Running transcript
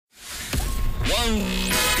You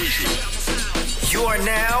are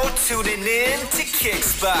now tuning in to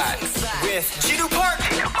Kickspot with Gino Park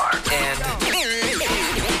and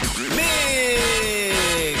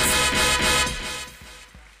Migs.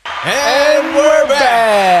 And we're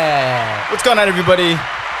back. What's going on, everybody?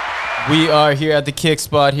 We are here at the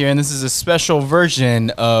Kickspot here, and this is a special version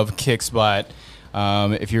of Kickspot.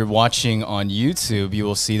 If you're watching on YouTube, you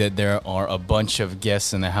will see that there are a bunch of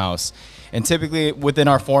guests in the house. And typically within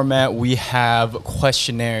our format, we have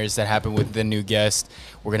questionnaires that happen with the new guest.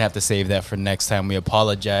 We're going to have to save that for next time. We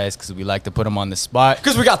apologize because we like to put them on the spot.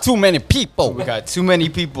 Because we got too many people. We got too many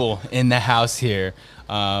people in the house here.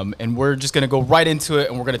 And we're just going to go right into it,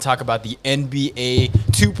 and we're going to talk about the NBA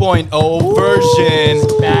 2.0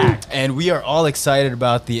 version. Back. And we are all excited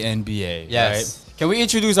about the NBA. Yes. Right? Can we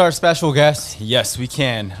introduce our special guest? Yes, we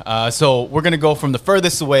can. So we're going to go from the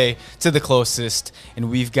furthest away to the closest,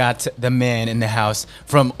 and we've got the man in the house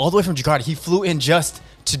from all the way from Jakarta. He flew in just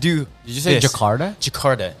to do Did you say this. Jakarta?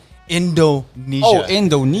 Jakarta, Indonesia. Oh,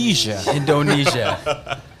 Indonesia.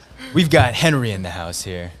 Indonesia. We've got Henry in the house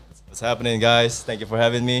here. What's happening, guys? Thank you for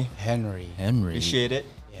having me. Henry. Appreciate it.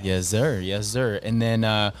 Yes, sir. Yes, sir. And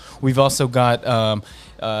then we've also got the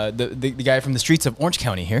guy from the streets of Orange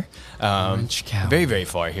County here. Orange County. Very, very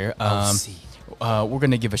far here. We're going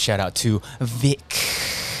to give a shout out to Vic.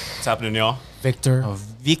 What's happening, y'all? Victor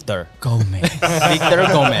Victor. Gomez. Victor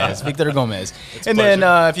Gomez. Victor Gomez. And then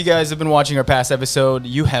if you guys have been watching our past episode,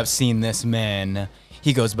 you have seen this man.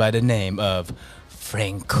 He goes by the name of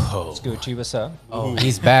Franco. Gucci, what's up? Oh,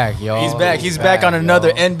 he's back, y'all. He's back. He's back on another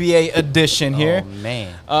yo. NBA edition here. Oh,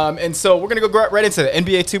 man. And so we're going to go right into the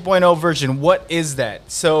NBA 2.0 version. What is that?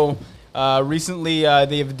 So recently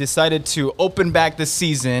they've decided to open back the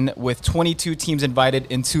season with 22 teams invited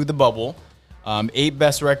into the bubble. 8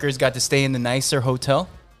 best records got to stay in the nicer hotel,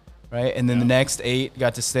 right? And then the next 8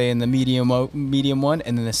 got to stay in the medium one.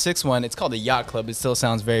 And then the 6th one, it's called the Yacht Club. It still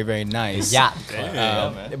sounds very, very nice. Yacht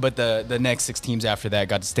man. But the next 6 teams after that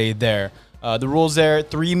got to stay there. The rules there,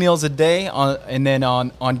 3 meals a day, and then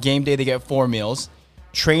on game day they get 4 meals.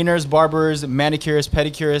 Trainers, barbers, manicurists,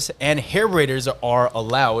 pedicurists, and hair braiders are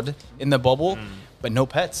allowed in the bubble, but no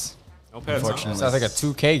pets. No pets. Unfortunately. Sounds like a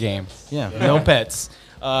 2K game. Yeah, no pets.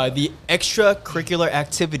 The extracurricular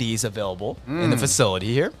activities available in the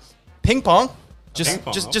facility here. Ping pong,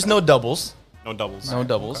 just no doubles. No doubles. No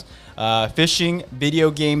doubles. Fishing,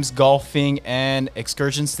 video games, golfing, and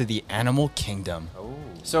excursions to the animal kingdom.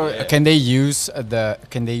 So can they use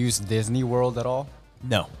Disney World at all?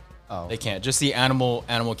 No. Oh. They can't. Just the animal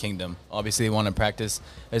kingdom. Obviously, they want to practice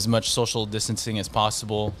as much social distancing as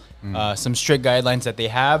possible. Some strict guidelines that they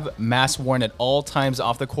have: mask worn at all times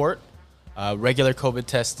off the court, regular COVID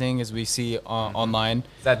testing, as we see online,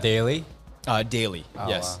 Is that daily? daily. Oh,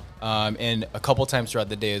 yes, and a couple times throughout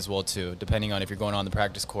the day as well too, depending on if you're going on the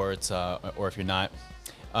practice courts or if you're not.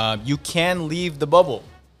 You can leave the bubble,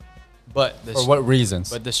 but For what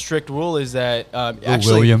reasons? But the strict rule is that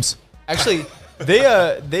Williams. Actually,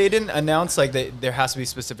 they didn't announce like that there has to be a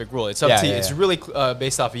specific rule. It's up to you. It's really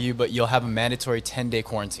based off of you, but you'll have a mandatory 10-day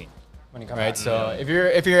quarantine. When you come Right. back. So if you're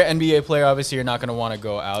an NBA player, obviously you're not going to want to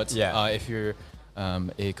go out. Yeah. If you're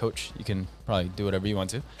a coach, you can probably do whatever you want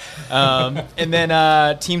to. And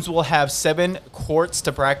then teams will have 7 courts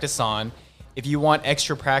to practice on. If you want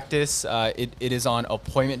extra practice, it is on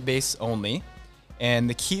appointment base only. And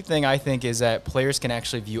the key thing I think is that players can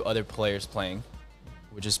actually view other players playing,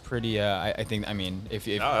 which is pretty. I think. I mean, if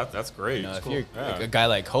No, that's great. you know, It's if cool. you're like a guy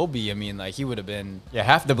like Kobe, I mean, like he would have been. Yeah,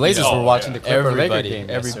 half the Blazers Oh, were watching yeah. the Clipper Laker Everybody,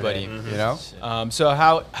 game. everybody. yesterday, You know? So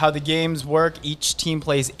how the games work, each team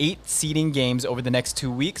plays 8 seeding games over the next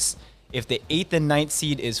 2 weeks. If the 8th and 9th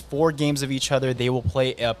seed is 4 games of each other, they will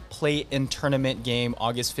play a play-in tournament game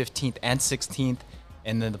August 15th and 16th,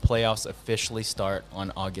 and then the playoffs officially start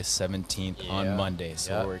on August 17th on Monday.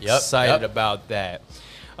 So we're excited about that.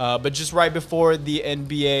 But just right before the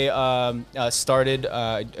NBA started,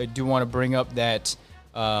 I do want to bring up that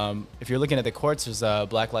if you're looking at the courts, there's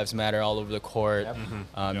Black Lives Matter all over the court.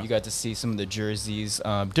 You got to see some of the jerseys,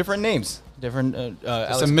 different names, different.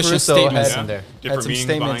 Alex some mission Caruso statements had- in there. Different some meanings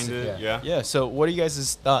statements. behind it. Yeah. Yeah. Yeah. So, what are you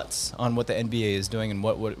guys' thoughts on what the NBA is doing and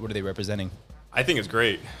what are they representing? I think it's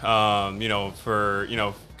great. Because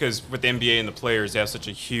with the NBA and the players, they have such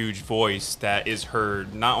a huge voice that is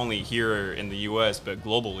heard not only here in the U.S. but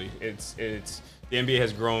globally. It's the NBA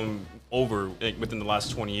has grown within the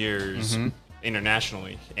last 20 years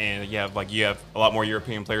internationally, and you have a lot more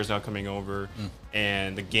European players now coming over,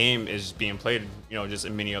 and the game is being played, just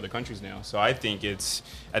in many other countries now. So I think it's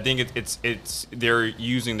they're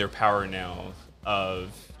using their power now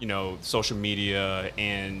of social media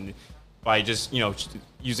and by just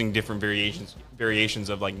using different variations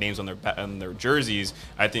of like names on their jerseys.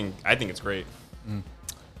 I think it's great.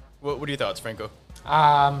 What are your thoughts, Franco?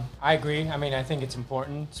 I agree. I mean, I think it's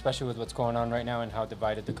important, especially with what's going on right now and how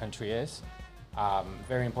divided the country is.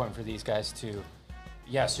 Very important for these guys to,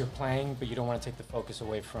 yes, you're playing, but you don't want to take the focus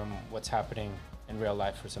away from what's happening in real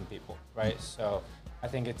life for some people, right? So I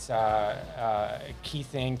think it's a key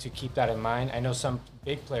thing to keep that in mind. I know some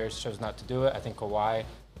big players chose not to do it. I think Kawhi,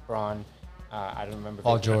 LeBron, I don't remember.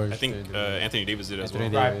 Paul George. I think Anthony Davis did as well.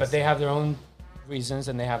 Right, but they have their own reasons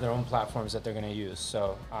and they have their own platforms that they're going to use.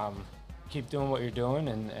 So keep doing what you're doing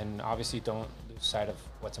and obviously don't lose sight of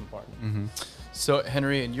what's important. So,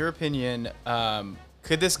 Henry, in your opinion,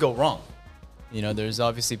 could this go wrong? You know, there's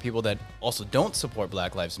obviously people that also don't support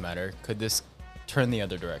Black Lives Matter. Could this turn the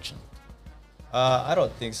other direction? I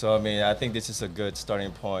don't think so. I mean, I think this is a good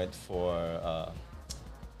starting point for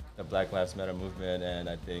the Black Lives Matter movement, and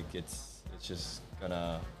I think it's just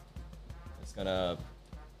gonna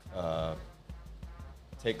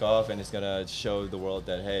take off, and it's gonna show the world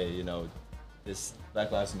that, hey, you know, this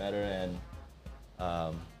Black Lives Matter, and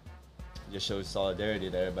just shows solidarity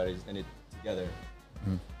that everybody's in it together.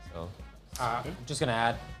 So. I'm just going to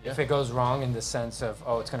add, if it goes wrong in the sense of,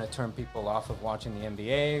 it's going to turn people off of watching the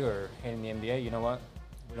NBA or hating the NBA, you know what?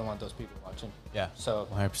 We don't want those people watching. Yeah. So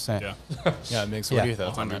 100%. Yeah. Yeah, Mix, what are your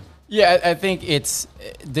thoughts on that? Yeah, I think this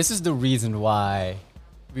is the reason why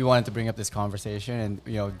we wanted to bring up this conversation, and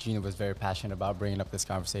you know, Gina was very passionate about bringing up this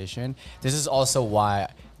conversation. This is also why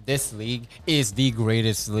this league is the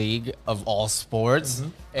greatest league of all sports,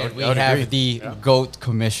 and we have the GOAT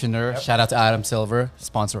commissioner. Shout out to Adam Silver,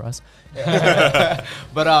 sponsor us.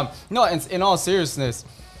 But no, in all seriousness,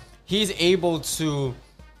 he's able to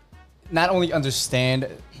not only understand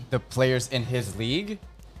the players in his league,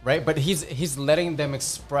 right? But he's letting them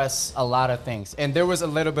express a lot of things. And there was a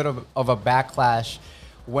little bit of a backlash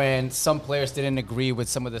when some players didn't agree with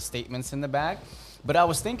some of the statements in the back. But I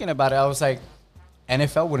was thinking about it. I was like,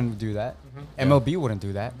 NFL wouldn't do that. MLB wouldn't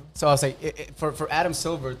do that. So I was like, for Adam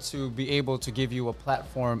Silver to be able to give you a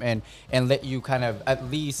platform and let you kind of at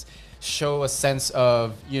least show a sense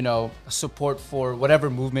of, you know, support for whatever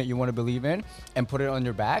movement you want to believe in and put it on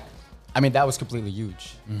your back, I mean, that was completely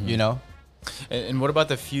huge, you know? And what about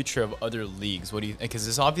the future of other leagues? What do you? Because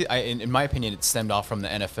this obvious, in my opinion, it stemmed off from the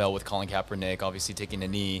NFL with Colin Kaepernick obviously taking a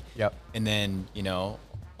knee. Yep. And then, you know,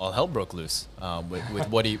 all hell broke loose with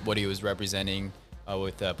what he was representing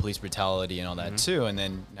with police brutality and all that too. And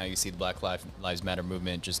then now you see the Black Lives Matter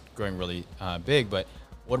movement just growing really big. But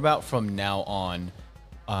what about from now on?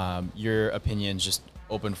 Your opinions, just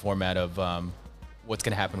open format of what's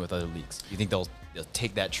going to happen with other leagues. Do you think they'll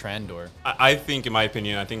take that trend, or? I think, in my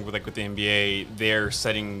opinion, with the NBA, they're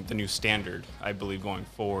setting the new standard, I believe, going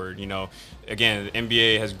forward. You know, again, the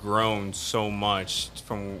NBA has grown so much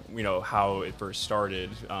from, you know, how it first started,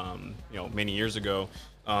 you know, many years ago.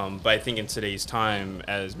 But I think in today's time,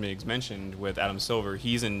 as Miggs mentioned, with Adam Silver,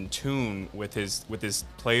 he's in tune with his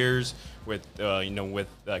players, with with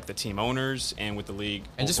like the team owners, and with the league,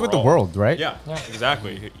 and overall. just with the world, right? Yeah.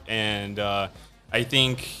 Exactly. And I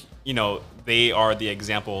think, you know, they are the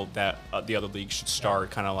example that the other leagues should start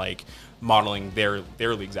kind of like modeling their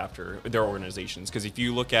leagues after, their organizations. Because if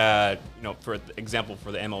you look at, you know, for example,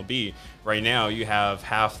 for the MLB, right now you have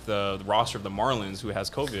half the roster of the Marlins who has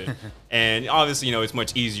COVID. And obviously, you know, it's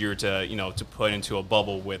much easier to, you know, to put into a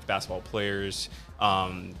bubble with basketball players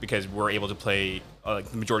because we're able to play the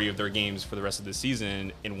majority of their games for the rest of the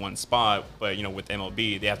season in one spot. But, you know, with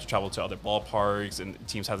MLB, they have to travel to other ballparks, and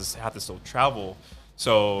teams have to still travel.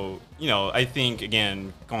 So, you know, I think,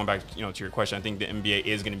 again, going back, you know, to your question, I think the NBA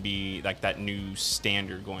is going to be like that new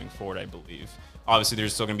standard going forward, I believe. Obviously,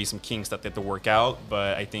 there's still going to be some kinks that they have to work out,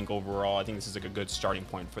 but I think overall, I think this is like a good starting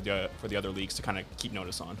point for the other leagues to kind of keep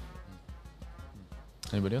notice on.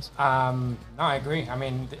 Anybody else? No, I agree. I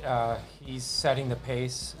mean, he's setting the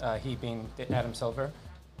pace. He being Adam Silver,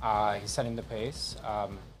 he's setting the pace.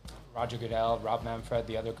 Roger Goodell, Rob Manfred,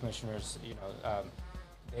 the other commissioners, you know,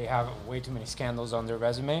 they have way too many scandals on their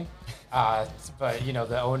resume, but you know,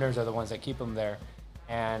 the owners are the ones that keep them there.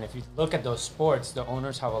 And if you look at those sports, the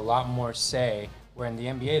owners have a lot more say. Where in the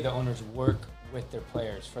NBA, the owners work with their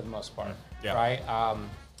players for the most part, right?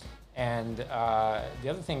 And the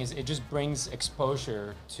other thing is, it just brings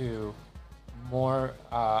exposure to more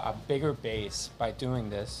a bigger base by doing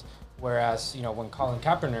this. Whereas, you know, when Colin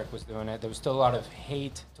Kaepernick was doing it, there was still a lot of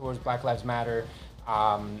hate towards Black Lives Matter.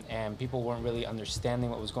 And people weren't really understanding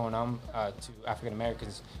what was going on to African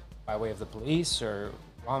Americans by way of the police or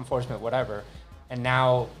law enforcement, whatever. And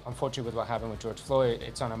now, unfortunately, with what happened with George Floyd,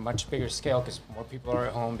 it's on a much bigger scale because more people are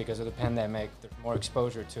at home because of the pandemic. There's more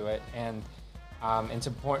exposure to it, and it's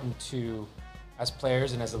important to, as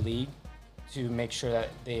players and as a league, to make sure that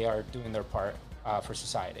they are doing their part for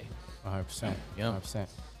society. 100%. Yeah. 100%.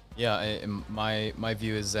 Yeah, my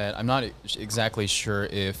view is that I'm not exactly sure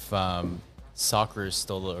if soccer is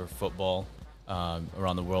still, or football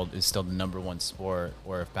around the world is still the #1 sport,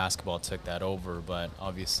 or if basketball took that over. But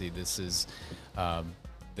obviously, this is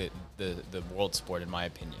the world sport, in my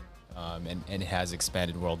opinion, and it has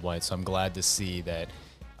expanded worldwide. So I'm glad to see that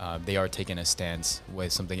they are taking a stance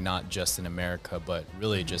with something not just in America, but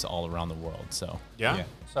really just all around the world. So Yeah.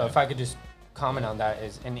 So if I could just comment on that,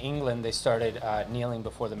 is in England they started kneeling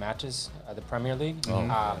before the matches, the Premier League.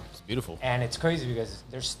 it's beautiful. And it's crazy because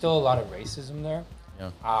there's still a lot of racism there.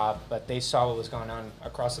 Yeah. But they saw what was going on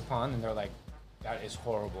across the pond, and they're like, that is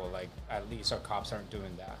horrible. Like, at least our cops aren't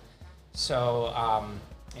doing that. So,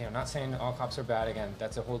 not saying all cops are bad. Again,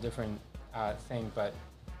 that's a whole different thing. But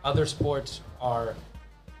other sports are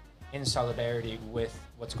in solidarity with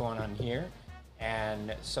what's going on here.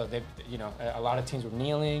 And so they, a lot of teams were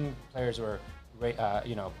kneeling. Players were,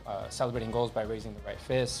 celebrating goals by raising the right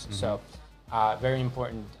fist. Mm-hmm. So, very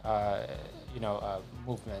important,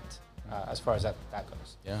 movement as far as that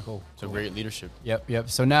goes. Yeah. Cool. So great leadership. Yep.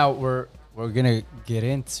 So now we're gonna get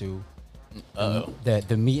into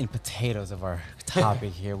the meat and potatoes of our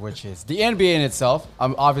topic here, which is the NBA in itself.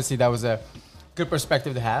 Obviously that was a good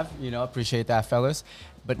perspective to have. Appreciate that, fellas.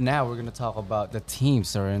 But now we're gonna talk about the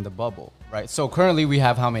teams that are in the bubble, right? So currently we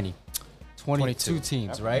have how many? 22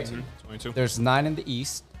 teams, right? 22. There's 9 in the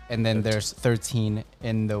East, and then there's 13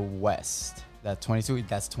 in the West. That's 22.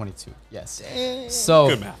 Yes. So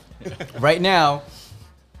Good math. right now,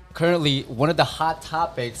 currently, one of the hot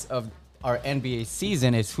topics of our NBA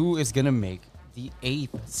season is who is going to make the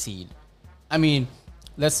 8th seed. I mean,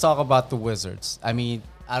 let's talk about the Wizards. I mean,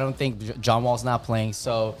 I don't think John Wall's not playing,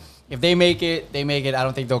 so if they make it, they make it. I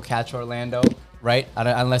don't think they'll catch Orlando, right?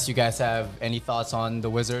 Unless you guys have any thoughts on the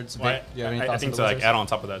Wizards. Well, Vic, do you have any I thoughts think on to the like Wizards? add on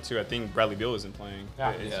top of that too, I think Bradley Beal isn't playing.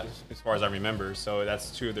 Yeah. As far as I remember, so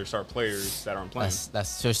that's 2 of their star players that aren't playing.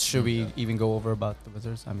 That's just. Should we even go over about the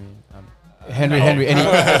Wizards? I mean, Henry.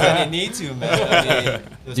 Any need to, man.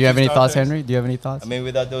 Do you have any thoughts, Henry? Do you have any thoughts? I mean,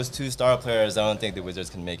 without those 2 star players, I don't think the Wizards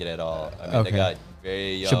can make it at all. I mean, Okay. they got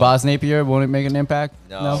very young. Shabazz Napier won't it make an impact?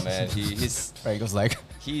 No, man. He's Franco's like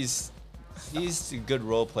he's a good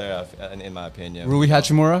role player, in my opinion. Rui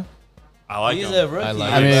Hachimura. I like He's him. a rookie. I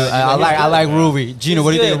like I mean, I like Rui. Gino,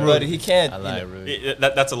 what do you think of But Rui? he can't. I like Rudy.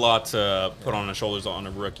 That's a lot to put on the shoulders on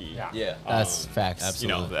a rookie. Yeah. Yeah. That's facts.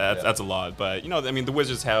 absolutely. That's a lot. But I mean, the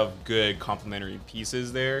Wizards have good complementary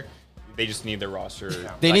pieces there. They just need their roster.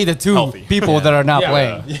 They like, need the 2 healthy. people that are not Yeah.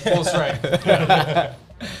 playing. Full strength.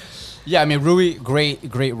 Yeah, I mean, Rui,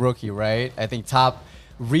 great rookie, right? I think top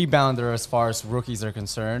rebounder as far as rookies are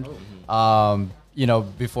concerned.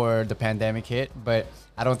 Before the pandemic hit, but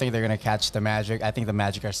I don't think they're gonna catch the Magic. I think the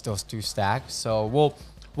Magic are still too stacked. So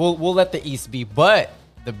we'll let the East be. But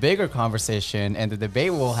the bigger conversation and the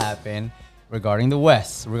debate will happen regarding the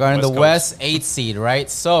West, regarding West the West 8 seed, right?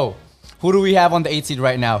 So who do we have on the 8 seed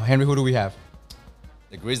right now? Henry, who do we have?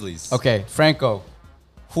 The Grizzlies. Okay, Franco,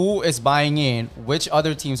 who is buying in? Which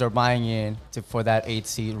other teams are buying in for that 8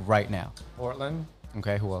 seed right now? Portland,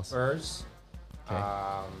 Okay, who else? Spurs, Okay.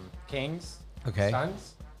 Kings, Okay.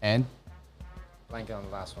 Suns. And Blanket on the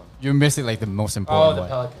last one. you're missing like the most Oh, important the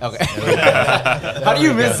one. Pelicans. Okay. How do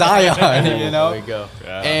you miss Zion? There we go.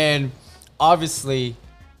 And obviously,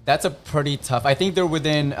 that's a pretty tough. I think they're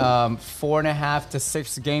within 4.5 to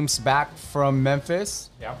 6 games back from Memphis,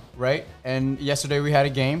 Yeah. right? And yesterday we had a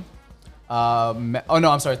game.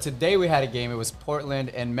 I'm sorry. Today we had a game. It was Portland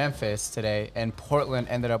and Memphis today, and Portland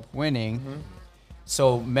ended up winning.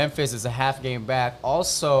 So Memphis is a half game back.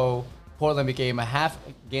 Also, Portland gained a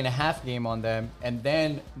half game on them, and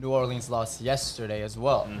then New Orleans lost yesterday as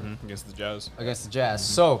well Against the Jazz. against the Jazz.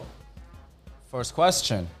 So, first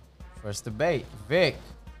question, first debate, Vic,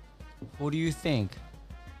 who do you think?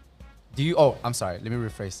 I'm sorry. Let me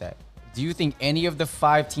rephrase that. Do you think any of the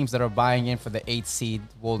 5 teams that are buying in for the 8th seed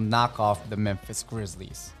will knock off the Memphis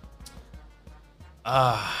Grizzlies?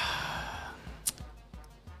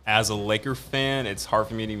 As a Laker fan, it's hard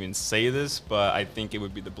for me to even say this, but I think it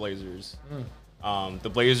would be the Blazers. The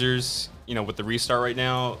Blazers, with the restart right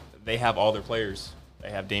now, they have all their players. They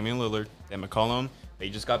have Damian Lillard, they have McCollum. They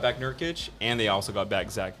just got back Nurkic, and they also got back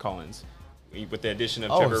Zach Collins. with the addition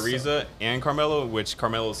of Oh, Trevor so- Ariza and Carmelo, which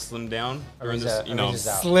Carmelo slimmed down during this, Ariza's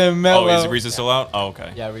out. Slim Oh, Melo. is Ariza still out? Oh,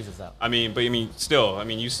 okay. Yeah, Ariza's out. Still,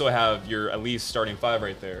 you still have your at least starting five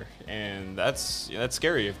right there, and that's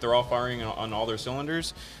scary. If they're all firing on all their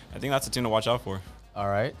cylinders, I think that's a team to watch out for. All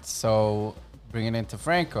right, so bringing it to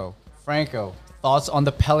Franco. Franco, thoughts on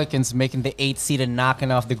the Pelicans making the 8th seed and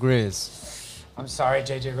knocking off the Grizz? I'm sorry,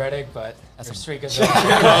 JJ Redick, but That's their a- streak is over.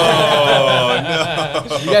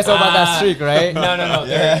 You guys know about that streak, right? No.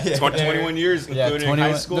 they're- 21 years, Yeah, including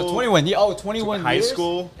 21, high school, no, 21. Yeah, 21 high years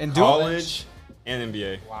school, and dual- college, and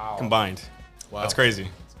NBA Wow. combined. Wow. That's crazy.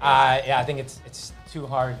 Yeah, I think it's too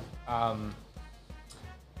hard.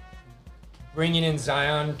 Bringing in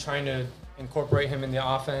Zion, trying to incorporate him in the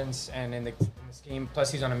offense and in the scheme.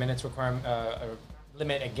 Plus, he's on a minutes requirement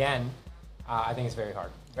limit again. I think it's very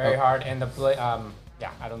hard. Very hard. And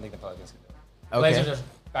I don't think the Pelicans can do it. Okay. Blazers are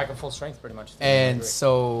back at full strength pretty much. And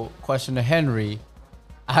so, question to Henry: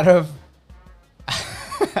 out of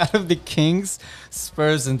out of the Kings,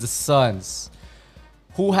 Spurs, and the Suns,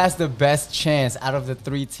 who has the best chance out of the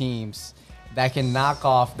three teams that can knock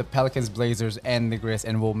off the Pelicans, Blazers, and the Grizz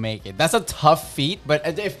and will make it? That's a tough feat,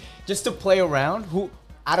 but if just to play around, who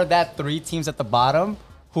out of that three teams at the bottom,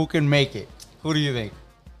 who can make it? Who do you think?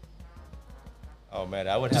 Oh man,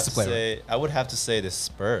 I would Just have a to player. say I would have to say the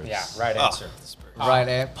Spurs. Yeah, right answer. Right,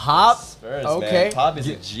 and Pop. Spurs, Okay, man. Pop is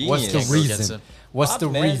a What's genius. the Can't go against reason? him. What's Pop, the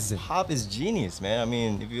man, reason? Pop is genius, man. I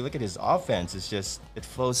mean, if you look at his offense, it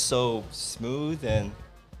flows so smooth, and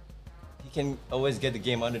he can always get the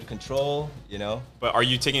game under control. You know. But are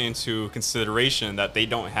you taking into consideration that they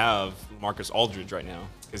don't have Marcus Aldridge right now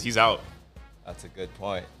because he's out? That's a good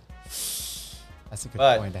point. That's a good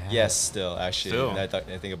But point to have. yes, still actually, Still. now I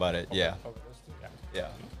think about it, yeah, yeah.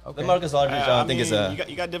 Okay. The Marcus Aldridge, I don't think is a.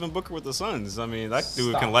 you got Devin Booker with the Suns. I mean, that dude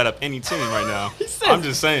Stop. can light up any team right now. I'm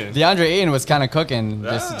just saying. DeAndre Ayton was kind of cooking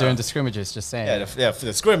just Yeah. during the scrimmages. Just saying. For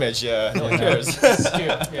the scrimmage, yeah, no one cares.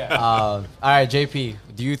 Yeah. All right, JP.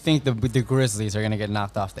 Do you think the Grizzlies are gonna get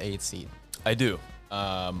knocked off the 8th seed? I do.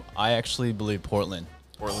 I actually believe Portland.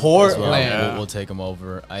 Portland. Well, will take them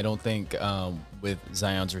over. I don't think with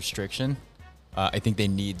Zion's restriction, I think they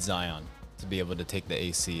need Zion to be able to take the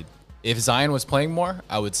A seed. If Zion was playing more,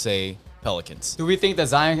 I would say Pelicans. Do we think that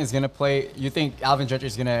Zion is gonna play? You think Alvin Gentry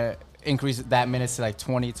is gonna increase that minutes to like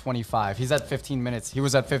 20, 25? He's at 15 minutes. He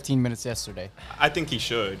was at 15 minutes yesterday. I think he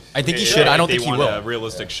should. I think he should. I don't think they he want will. a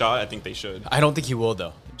realistic shot. I think they should. I don't think he will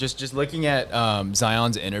though. Just looking at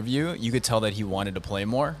Zion's interview, you could tell that he wanted to play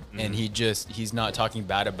more, and he's not talking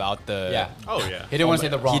bad about the. Yeah. Oh yeah. He didn't want to say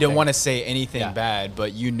the wrong. He didn't thing. want to say anything Yeah. bad,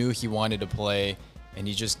 but you knew he wanted to play, and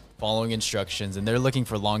he's just following instructions. And they're looking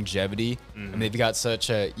for longevity, and they've got such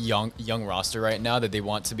a young roster right now that they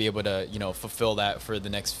want to be able to fulfill that for the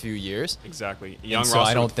next few years. Exactly. Young And so roster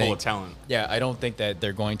I don't full think of talent. Yeah, I don't think that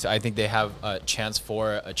they're going to. I think they have a chance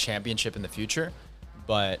for a championship in the future,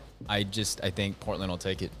 but I think Portland will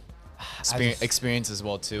take it. Experience as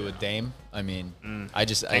well too with Dame. I mean, I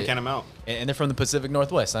Can't count him out. and they're from the Pacific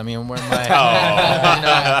Northwest. I mean, I'm wearing my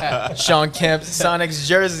Sean Kemp Sonics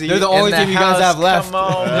jersey. They're the in only team you guys house. have left. Come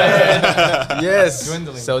on, man. Yes.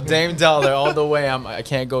 Dwindling. So Dame Dollar all the way. I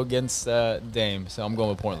can't go against Dame, so I'm going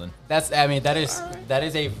with Portland. That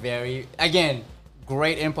is a very, again,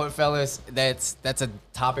 great input, fellas. That's a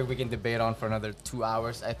topic we can debate on for another 2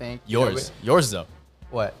 hours. I think. Yours though.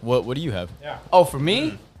 What? What do you have? Yeah. Oh, for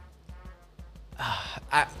me,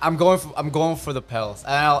 I'm going for the Pels,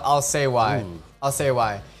 and I'll say why. I'll say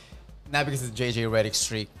why. Not because of JJ Redick's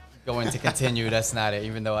streak going to continue. That's not it.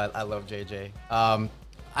 Even though I love JJ,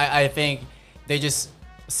 I think they just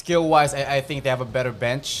skill wise, I think they have a better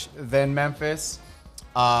bench than Memphis.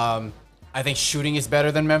 I think shooting is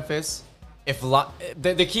better than Memphis.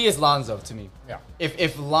 The key is Lonzo to me. Yeah.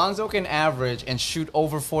 If Lonzo can average and shoot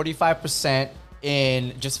over 45%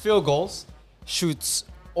 in just field goals, shoots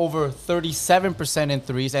over 37% in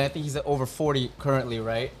threes, and I think he's at over 40 currently,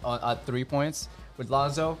 right, on 3 points with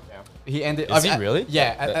Lonzo. Yeah. He ended. Is he really?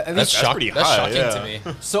 Yeah, at That's least. pretty That's high, shocking yeah.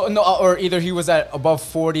 to me. So no, or either he was at above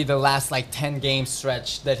 40 the last like 10 game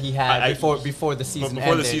stretch that he had before the season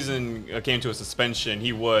Before ended. the season came to a suspension,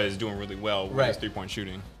 he was doing really well with Right. his 3-point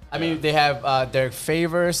shooting. I mean, they have Derek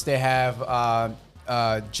Favors, they have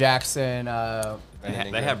Jackson,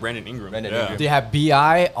 They have Brandon Ingram. Brandon yeah. Ingram. they have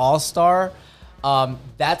Bi All-Star.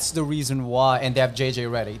 That's the reason why, and they have JJ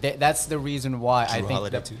Redick. That's the reason why I Drew think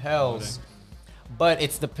Holiday the too. Pels. But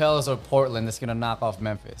it's the Pels or Portland that's gonna knock off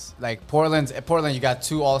Memphis. Like Portland, you got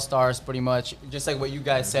 2 All-Stars pretty much. Just like what you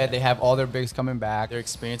guys said, they have all their bigs coming back. They're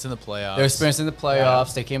experienced in the playoffs. They're experienced in the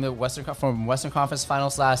playoffs. They came to from Western Conference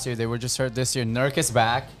Finals last year. They were just hurt this year. Nurkic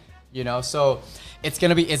back. You know, so it's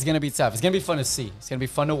gonna be tough. It's gonna be fun to see. It's gonna be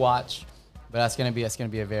fun to watch, but that's gonna be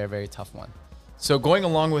a very, very tough one. So going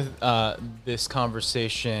along with this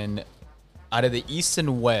conversation, out of the East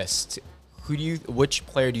and West, which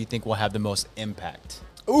player do you think will have the most impact?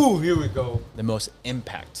 Ooh, here we go. The most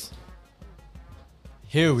impact.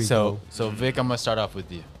 Here we go. So Vic, I'm gonna start off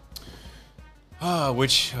with you.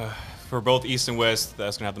 Which, for both East and West,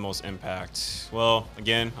 that's going to have the most impact? Well,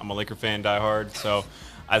 again, I'm a Laker fan, diehard. So,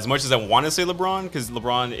 as much as I want to say LeBron, because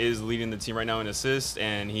LeBron is leading the team right now in assists,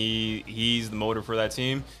 and he's the motor for that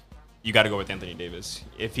team, you got to go with Anthony Davis.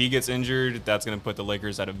 If he gets injured, that's going to put the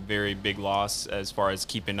Lakers at a very big loss as far as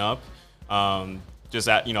keeping up.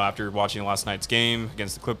 After watching last night's game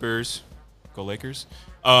against the Clippers, go Lakers.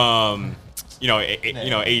 AD,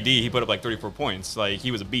 he put up like 34 points. Like,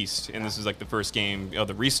 he was a beast, and this is like the first game of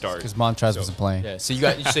the restart. Because Montrez wasn't playing. Yeah. So you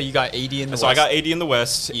got AD in the West. So I got AD in the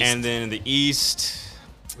West, East. and then in the East.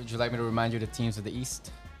 Would you like me to remind you the teams of the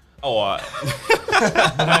East? Oh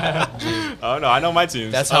no, I know my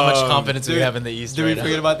teams. That's how much confidence we have in the East. Did we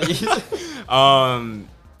forget about the East?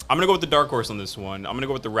 I'm gonna go with the dark horse on this one. I'm gonna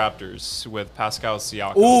go with the Raptors with Pascal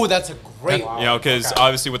Siakam. Ooh, that's a great You know, because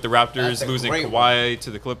obviously with the That's Raptors a losing great Kawhi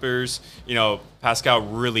to the Clippers, you know, Pascal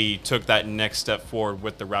really took that next step forward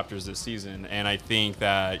with the Raptors this season. And I think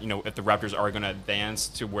that, you know, if the Raptors are going to advance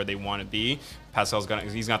to where they want to be, he's going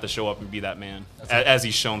to have to show up and be that man, as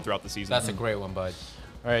he's shown throughout the season. That's a great one, bud.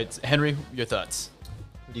 All right, Henry, your thoughts?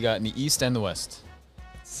 What do you got in the East and the West?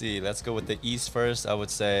 See, let's go with the East first. I would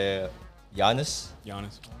say Giannis.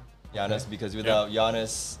 Giannis. Because without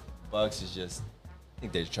Giannis, Bucks is just, I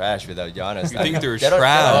think they're trash without Giannis. You think they're They don't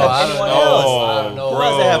trash? have anyone else. I don't know. Who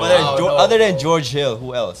else they have other than George Hill?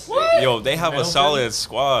 Who else? Yo, they have a solid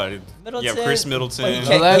squad. Middleton? You have Chris Middleton.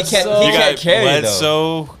 But he can't carry though.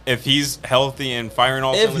 Bledsoe, if he's healthy and firing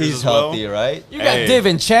all If cylinders he's as well. healthy, right? You got Hey.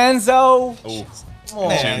 DiVincenzo. Ooh. Come on,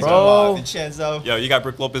 Vincenzo. bro. Vincenzo. Yo, you got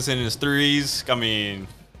Brook Lopez in his threes. I mean,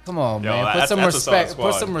 Come on, Yo, man. Put that's- some that's a solid respect.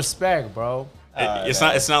 Put squad. some respect, bro. it's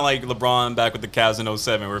not like LeBron back with the Cavs in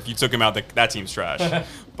 07, where if you took him out, that team's trash.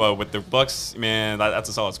 But with the Bucks, man, that's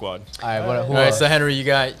a solid squad. All right, who All right, else? so Henry, you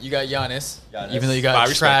got Giannis. Even though you I got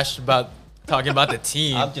respect. trashed about talking about the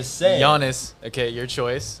team. I'm just saying. Giannis, okay, your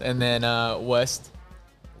choice. And then West.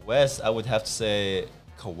 West, I would have to say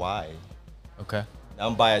Kawhi. Okay.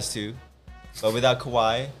 I'm biased too, but without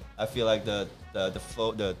Kawhi, I feel like the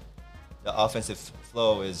flow, the offensive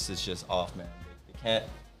flow is just off, man. They can't.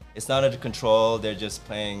 It's not under control. They're just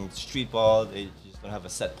playing street ball. They just don't have a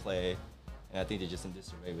set play, and I think they're just in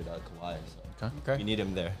disarray without Kawhi. So Okay. we need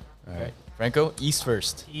him there. All right. Franco, East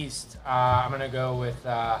first. East. I'm gonna go with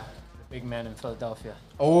the big man in Philadelphia.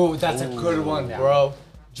 Oh, that's a good one, bro.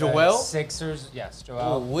 Joel? Sixers. Yes,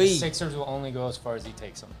 Joel. The Ooh-wee. Sixers will only go as far as he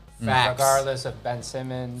takes them, Facts. regardless of Ben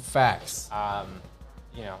Simmons. Facts.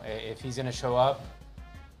 If he's gonna show up,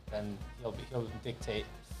 then he'll dictate.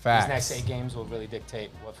 Facts. These next 8 games will really dictate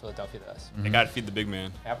what Philadelphia does. They got to feed the big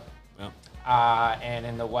man. Yep. Yeah. And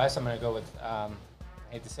in the West, I'm going to go with, I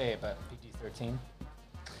hate to say it, but PG-13.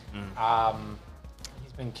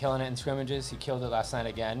 He's been killing it in scrimmages. He killed it last night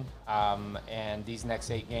again. And these next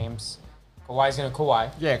 8 games, Kawhi's going to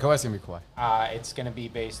Kawhi. Yeah, Kawhi's gonna be quiet. It's going to be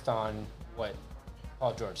based on what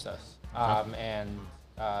Paul George does.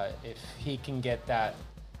 If he can get that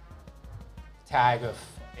tag of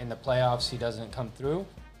in the playoffs he doesn't come through,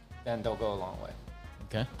 then they'll go a long way.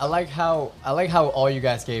 Okay. I like how all you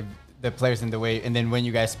guys gave the players in the way, and then when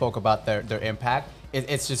you guys spoke about their impact,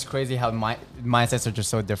 it's just crazy how mindsets are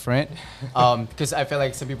just so different. Because I feel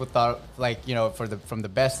like some people thought from the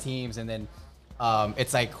best teams, and then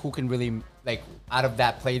it's like who can really out of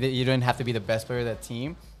that play that you don't have to be the best player of that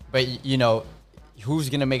team, but who's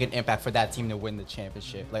gonna make an impact for that team to win the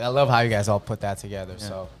championship. Like I love how you guys all put that together. Yeah.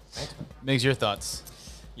 So Migs, your thoughts?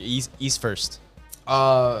 East first.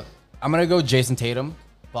 I'm gonna go Jason Tatum,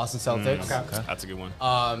 Boston Celtics. That's a good one.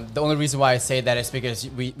 The only reason why I say that is because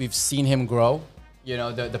we've seen him grow,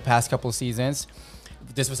 the past couple seasons.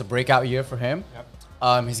 This was a breakout year for him.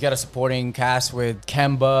 Yep. He's got a supporting cast with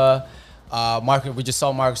Kemba. We just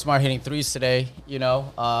saw Marcus Smart hitting threes today,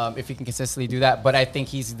 if he can consistently do that. But I think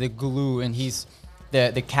he's the glue and he's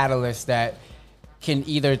the catalyst that can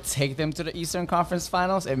either take them to the Eastern Conference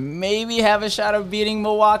Finals and maybe have a shot of beating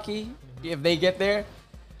Milwaukee if they get there.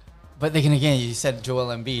 But then again, you said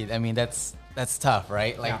Joel Embiid. I mean, that's tough,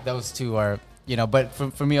 right? Like those two are, But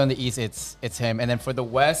for me on the East, it's him. And then for the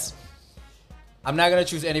West, I'm not gonna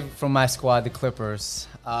choose any from my squad, the Clippers.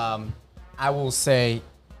 I will say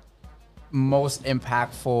most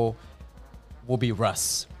impactful will be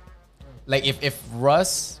Russ. Like if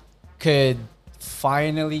Russ could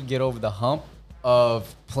finally get over the hump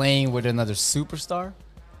of playing with another superstar,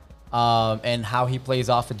 and how he plays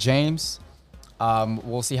off of James.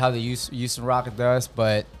 We'll see how the Houston Rocket does,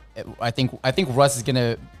 but I think Russ is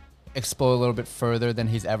gonna explode a little bit further than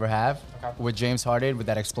he's ever have with James Harden with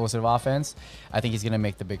that explosive offense. I think he's gonna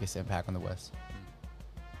make the biggest impact on the West.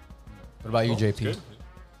 What about you, JP? Good.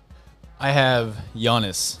 I have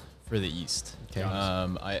Giannis for the East. Okay.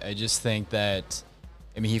 I just think that,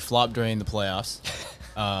 I mean, he flopped during the playoffs,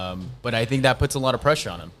 but I think that puts a lot of pressure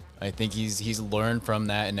on him. I think he's learned from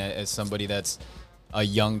that, and as somebody that's a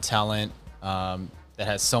young talent that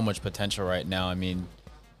has so much potential right now, I mean,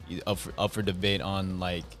 he's up for debate on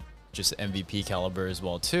like just MVP caliber as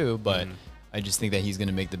well too, but I just think that he's going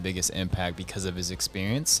to make the biggest impact because of his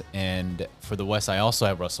experience. And for the West, I also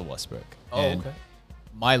have Russell Westbrook. Oh, And okay.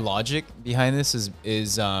 my logic behind this is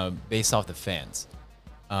based off the fans.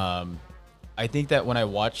 I think that when I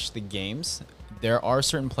watch the games, there are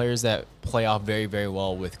certain players that play off very, very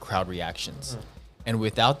well with crowd reactions. And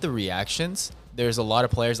without the reactions, there's a lot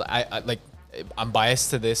of players. I'm biased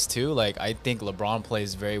to this too. Like, I think LeBron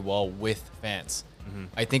plays very well with fans.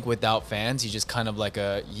 I think without fans, he's just kind of like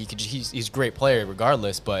he's a great player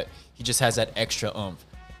regardless, but he just has that extra oomph.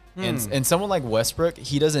 And someone like Westbrook,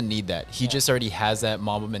 he doesn't need that. He just already has that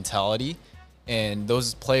Mamba mentality. And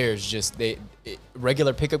those players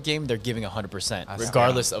regular pickup game, they're giving 100%,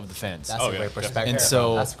 regardless of the fans. That's a yeah, great perspective. And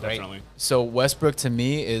so- That's great. Definitely. So Westbrook to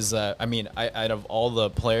me is, out of all the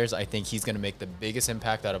players, I think he's going to make the biggest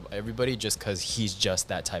impact out of everybody just because he's just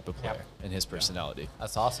that type of player in his personality.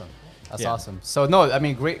 That's awesome. That's Yeah. awesome. So no, I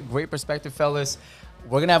mean, great perspective, fellas.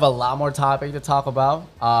 We're gonna have a lot more topic to talk about.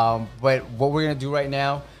 But what we're gonna do right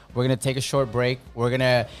now, we're gonna take a short break.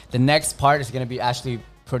 The next part is gonna be actually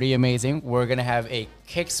pretty amazing. We're gonna have a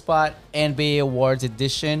Kickspot NBA Awards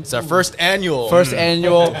edition. It's our first annual.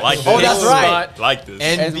 Annual. Like this. Oh, that's right. Like this.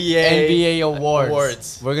 NBA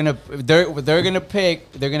Awards. They're gonna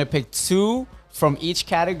pick 2 from each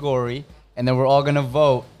category, and then we're all gonna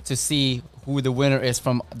vote to see who the winner is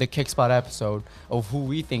from the Kickspot episode of who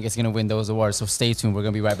we think is gonna win those awards. So stay tuned. We're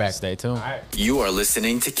gonna be right back. Stay tuned. You are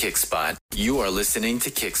listening to Kickspot. You are listening to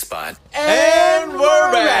Kickspot. And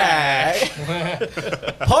we're back.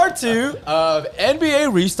 Part 2 of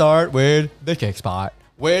NBA Restart with the Kickspot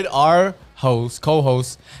with our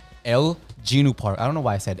co-host L. Genu Park. I don't know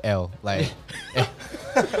why I said L. Like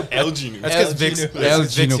LG news. That's 'cause Vic's- El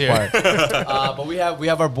Vic's Genu here. Park. But we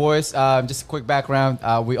have our boys. Just a quick background.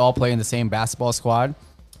 We all play in the same basketball squad.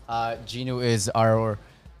 Genu is our.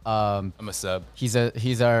 I'm a sub. He's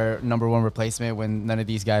our number 1 replacement when none of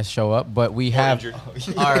these guys show up. But we have injured.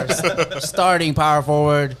 our starting power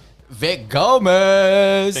forward, Vic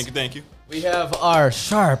Gomez. Thank you. We have our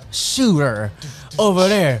sharp shooter over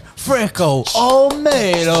there, Franco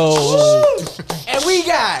Olmedo. And we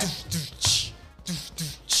got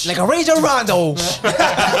like a Ranger Rondo.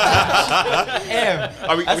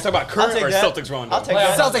 Are we talking about current take or that. Celtics Rondo? I'll take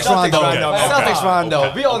that. Celtics Rondo. Okay. Celtics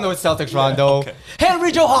Rondo. We all know it's Celtics Rondo.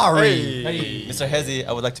 Henry Johari. Mr. Hezzy,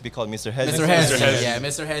 I would like to be called Mr. Hezzy. Mr. Hezzy. Hezzy. Yeah,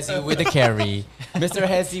 Mr. Hezzy with the carry. Mr.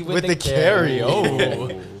 Hezzy with, With the carry.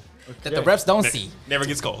 Oh. That the reps don't see. Never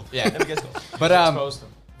gets cold. Yeah. But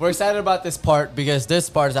we're excited about this part because this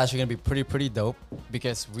part is actually going to be pretty dope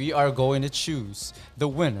because we are going to choose the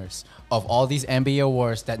winners of all these NBA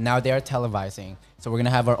awards that now they are televising. So we're going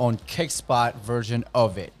to have our own Kickspot version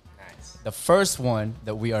of it. Nice. The first one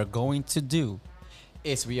that we are going to do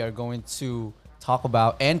is we are going to talk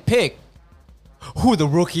about and pick who the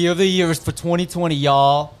Rookie of the Year is for 2020,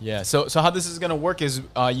 y'all. Yeah. So how this is gonna work is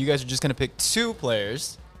you guys are just gonna pick 2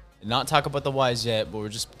 players, and not talk about the whys yet, but we're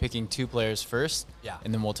just picking 2 players first. Yeah.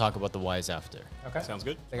 And then we'll talk about the whys after. Okay. Sounds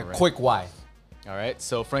good. Like a quick why. All right.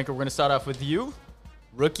 So Franco, we're gonna start off with you.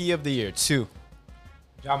 Rookie of the Year 2.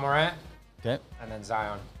 John Morant Okay. and then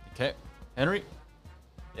Zion. Okay. Henry.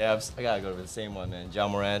 Yeah, I gotta go with the same one, man.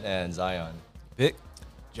 John Morant and Zion. Pick.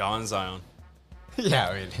 John Zion. Yeah,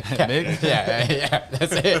 I mean, Nick? yeah,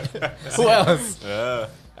 that's it. Who else?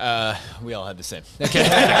 We all had the same. Okay.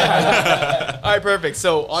 All right, perfect.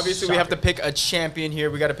 So obviously we have to pick a champion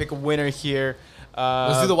here. We got to pick a winner here.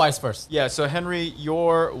 Let's do the whys first. Yeah. So Henry,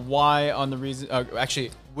 your why on the reason?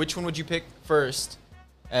 Actually, which one would you pick first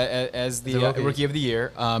as the rookie. rookie of the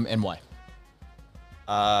year, and why?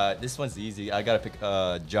 This one's easy. I gotta pick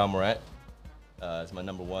John Morant as my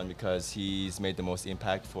number 1 because he's made the most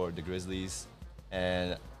impact for the Grizzlies,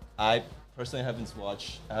 and I personally haven't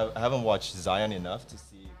watched Zion enough to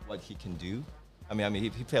see what he can do. I mean, he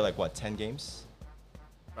played like what 10 games?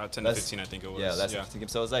 10 to 15, I think it was. Yeah, that's 15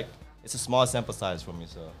 games. So it's like it's a small sample size for me.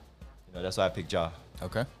 So that's why I picked Ja.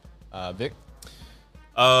 Okay. Vic.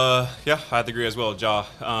 Yeah, I have to agree as well, Ja.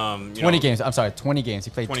 20 games. I'm sorry, 20 games.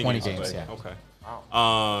 He played 20 games. played. Yeah. Okay.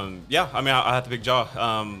 Yeah, I mean, I have to pick Ja.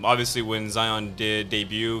 Obviously, when Zion did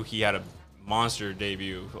debut, he had a monster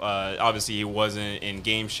debut. Obviously, he wasn't in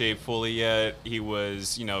game shape fully yet. He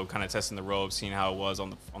was, kind of testing the ropes, seeing how it was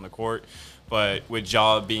on the court. But with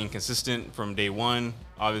Ja being consistent from day one,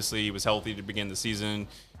 obviously he was healthy to begin the season.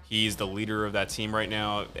 He's the leader of that team right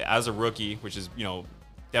now as a rookie, which is,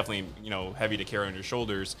 definitely, heavy to carry on your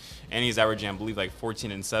shoulders. And he's averaging, I believe, like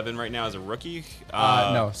 14 and 7 right now as a rookie.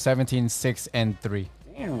 No, 17, 6, and 3.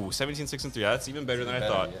 Ooh, 17, 6, and 3. That's even better than I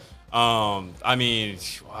thought. Yeah. I mean,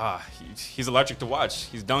 wow, he's electric to watch.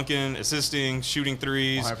 He's dunking, assisting, shooting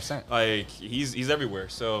threes. 100%. Like, he's everywhere.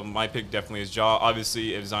 So my pick definitely is Ja.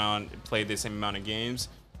 Obviously, if Zion played the same amount of games,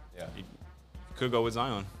 Yeah. he could go with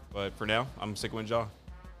Zion. But for now, I'm sticking with Ja.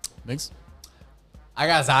 Migs? I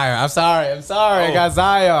got Zion. I'm sorry. I Oh. got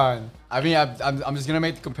Zion. I mean, I'm just gonna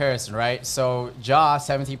make the comparison, right? So Ja,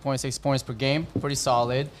 17.6 points per game, pretty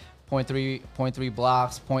solid. 0.3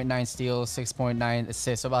 blocks, 0.9 steals, 6.9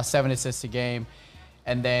 assists, so about 7 assists a game,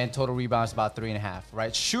 and then total rebounds about 3.5.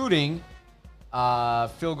 Right? Shooting,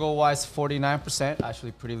 field goal wise, 49%,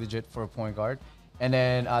 actually pretty legit for a point guard. And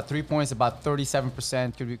then 3 points, about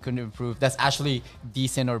 37%. Couldn't improve. That's actually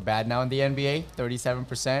decent or bad now in the NBA.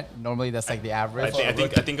 37%. Normally that's like the average. I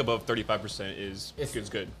think above 35% is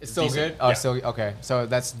good. It's still decent. good. Oh, Yeah. still okay. So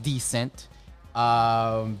that's decent.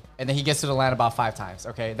 And then he gets to the line about 5 times.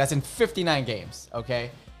 Okay, that's in 59 games.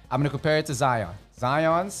 Okay, I'm gonna compare it to Zion.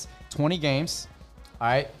 Zion's 20 games. All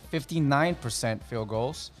right, 59% field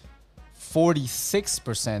goals,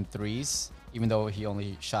 46% threes, even though he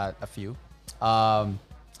only shot a few. And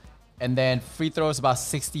then free throws about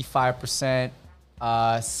 65%,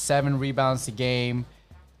 7 rebounds a game,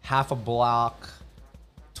 half a block,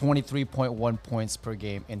 23.1 points per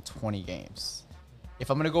game in 20 games. If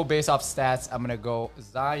I'm gonna go based off stats, I'm gonna go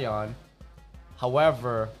Zion.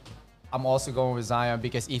 However, I'm also going with Zion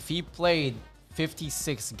because if he played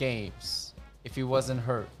 56 games, if he wasn't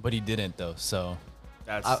hurt, But he didn't, though, so.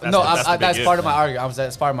 That's that's part of my argument.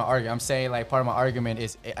 That's part of my argument. I'm saying like part of my argument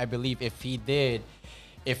is I believe if he did,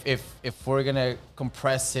 if we're gonna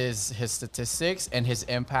compress his statistics and his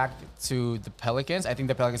impact to the Pelicans, I think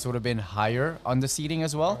the Pelicans would have been higher on the seeding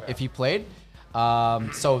as well if he played.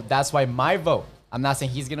 So that's why my vote. I'm not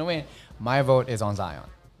saying he's gonna win. My vote is on Zion.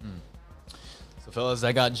 So, fellas,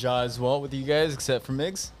 I got Ja as well with you guys, except for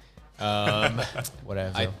Migs.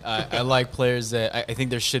 Whatever. I like players that I think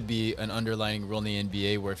there should be an underlying rule in the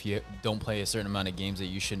NBA where if you don't play a certain amount of games that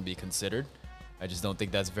you shouldn't be considered. I just don't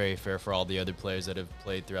think that's very fair for all the other players that have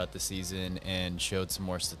played throughout the season and showed some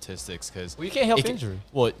more statistics. Because Well, you can't help injury.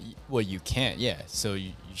 Well, you can't. Yeah. So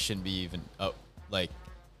you shouldn't be even like.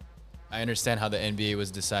 I understand how the NBA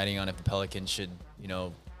was deciding on if the Pelicans should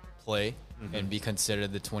play and be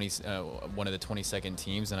considered the one of the 22nd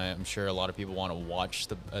teams, and I'm sure a lot of people want to watch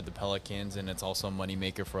the Pelicans, and it's also a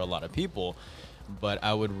moneymaker for a lot of people. But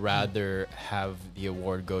I would rather have the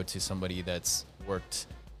award go to somebody that's worked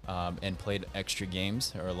and played extra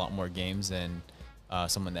games or a lot more games than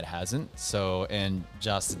someone that hasn't. So, and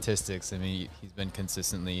Josh statistics, I mean, he's been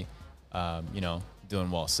consistently,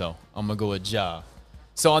 doing well. So I'm gonna go with Ja.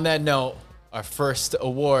 So on that note, our first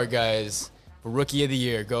award, guys, for Rookie of the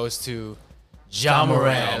Year goes to Ja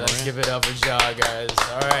Morant. Let's give it up for Ja, guys.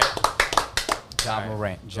 All right. Ja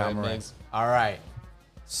Morant. Ja ahead, Morant. Migs. All right.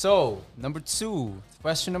 So,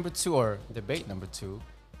 question number two, or debate number 2,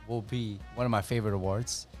 will be one of my favorite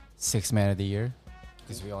awards, Sixth Man of the Year,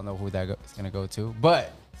 because we all know who that is going to go to.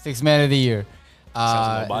 But, Sixth Man of the Year. Sounds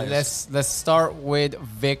a little biased. Let's start with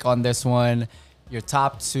Vic on this one. Your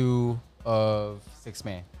top 2 of Sixth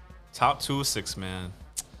Man. Top 2 6 man.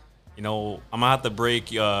 I'm gonna have to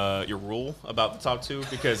break your rule about the top 2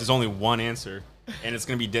 because there's only one answer, and it's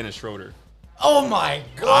gonna be Dennis Schroeder. Oh my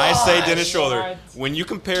God! I say Dennis Schroeder. When you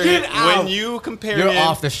compare him, You're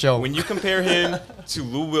off the show. When you compare him to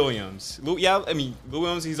Lou Williams, Lou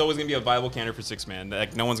Williams, he's always gonna be a viable candidate for 6 man.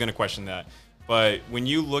 Like no one's gonna question that. But when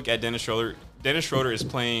you look at Dennis Schroeder is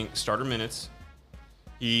playing starter minutes.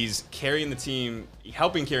 He's carrying the team,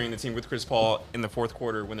 helping carrying the team with Chris Paul in the fourth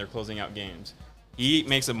quarter when they're closing out games. He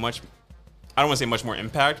makes I don't want to say much more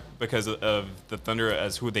impact because of the Thunder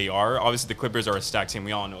as who they are. Obviously, the Clippers are a stacked team.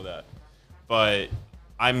 We all know that. But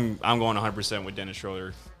I'm going 100% with Dennis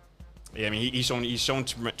Schroeder. Yeah, I mean, he's shown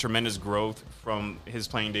tremendous growth from his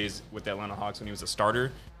playing days with the Atlanta Hawks when he was a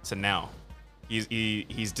starter to now.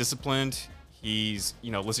 He's disciplined. He's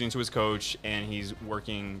listening to his coach, and he's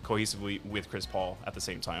working cohesively with Chris Paul at the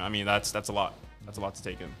same time. I mean, that's a lot. That's a lot to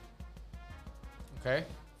take in. Okay.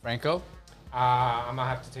 Franco? I'm gonna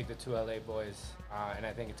have to take the two LA boys, and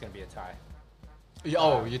I think it's gonna be a tie.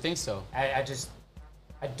 Oh, you think so? I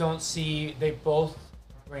don't see. They both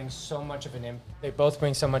bring so much of an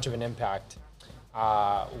impact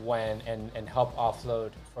when and help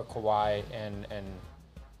offload for Kawhi and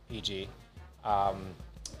PG.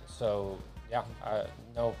 So yeah,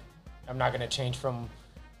 no, I'm not gonna change from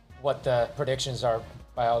what the predictions are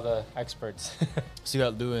by all the experts. So you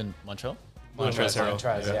got Lou and Montrell? Montrezl Harrell.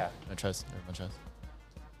 Montrezl, yeah. Montrezl.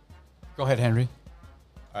 Go ahead, Henry.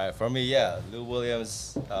 All right, for me, yeah, Lou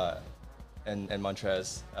Williams and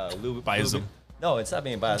Montrez. Biasm. No, it's not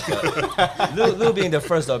being biased. But Lou being the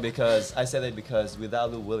first though, because I said it because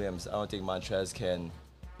without Lou Williams, I don't think Montrez can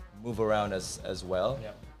move around as well.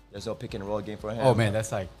 Yep. There's no pick and roll game for him. Oh man,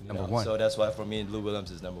 that's like you number know, one. So that's why for me, Lou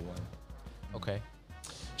Williams is number one. Okay.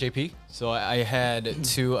 JP. So I had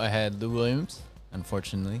two. I had Lou Williams,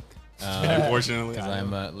 unfortunately. Unfortunately. Because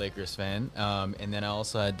I'm a Lakers fan. And then I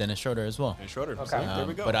also had Dennis Schroeder as well. And Schroeder. Okay. So there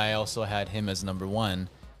we go. But I also had him as number one.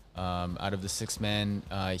 Out of the six men,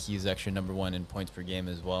 he's actually number one in points per game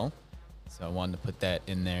as well. So I wanted to put that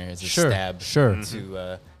in there as a stab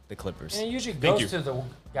to the Clippers. And it usually Thank goes you. to the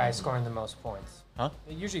guy scoring the most points. Huh?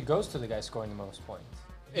 It usually goes to the guy scoring the most points.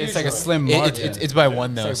 It's like a Usually. slim It- margin. it's by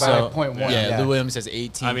one though. It's like So by 0.1, yeah, yeah. Lou Williams has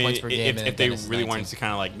 18 I mean, points per game. if and they Dennis really 19. wanted to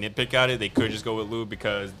kind of like nitpick at it, they could just go with Lou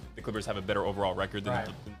because the Clippers have a better overall record Right.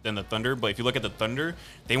 than the Thunder. But if you look at the Thunder,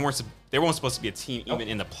 they weren't supposed to be a team even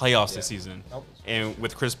in the playoffs this season. Nope. And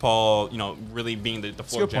with Chris Paul, really being the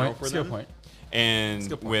floor good general point. for It's a good them, point. and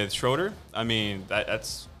good point. with Schroeder, I mean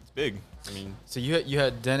it's big. I mean, So you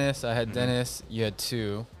had Dennis. I had Dennis. You had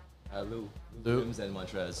two. Lou Lou. Williams and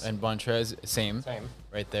Montrez. And Montrez, same. Same.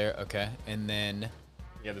 Right there. Okay. And then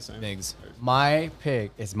yeah, the same. Migs. My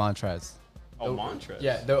pick is Montrez. Oh, Montrez.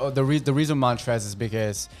 Yeah, the reason Montrez is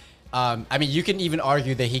because, I mean, you can even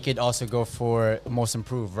argue that he could also go for most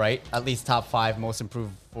improved, right? At least top 5 most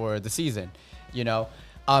improved for the season. You know,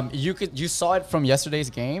 you saw it from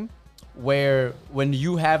yesterday's game, where when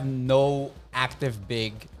you have no active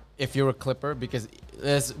big, if you're a Clipper, because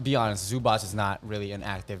let's be honest, Zubac is not really an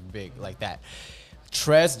active big like that.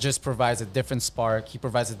 Trez just provides a different spark. He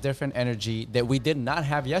provides a different energy that we did not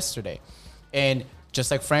have yesterday. And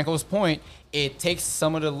just like Franco's point, it takes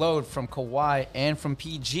some of the load from Kawhi and from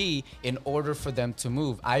PG in order for them to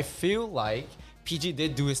move. I feel like PG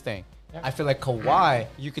did do his thing. Yeah. I feel like Kawhi,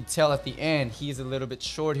 you could tell at the end, he's a little bit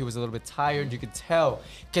short. He was a little bit tired. You could tell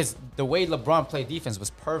because the way LeBron played defense was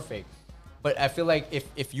perfect. But I feel like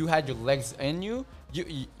if you had your legs in you,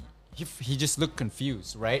 he just looked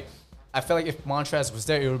confused, right? I feel like if Montrez was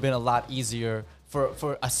there, it would have been a lot easier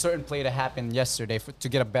for a certain play to happen yesterday to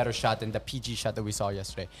get a better shot than the PG shot that we saw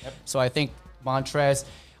yesterday. Yep. So I think Montrez,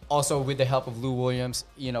 also with the help of Lou Williams,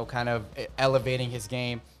 kind of elevating his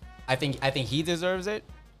game, I think he deserves it.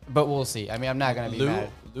 But we'll see. I mean, I'm not gonna be mad.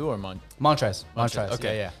 Lou or Montrez.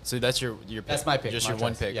 Okay. Yeah. So that's your pick. That's my pick, Just your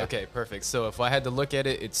one Montrez, pick. yeah. Okay, perfect. So if I had to look at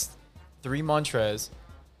it, it's 3 Montrez,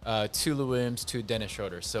 2 Lou Williams, 2 Dennis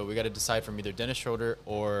Schroeder. So we got to decide from either Dennis Schroeder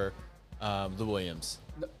or Lou Williams.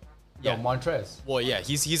 Yeah, Montrez. Well, yeah,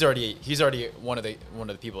 he's already one of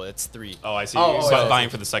the people. It's 3. Oh, I see. Oh, So yeah. vying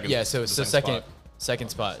for the second. Yeah. So the second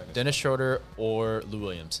spot. Dennis Schroeder or Lou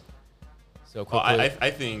Williams. So Well, quickly.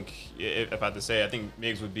 I think if I had to say, I think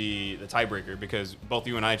Miggs would be the tiebreaker because both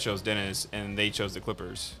you and I chose Dennis and they chose the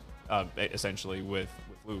Clippers, essentially with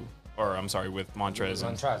Lou, or I'm sorry, with Montrez.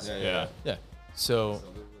 and- Montrez. Yeah. Yeah. So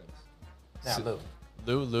Yeah, So-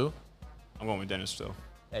 Lou. Lou. I'm going with Dennis still.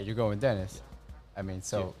 Yeah, you're going with Dennis. I mean,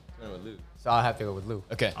 so Going with Lou. I'll have to go with Lou.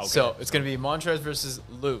 Okay. Okay. So it's gonna be Montrez versus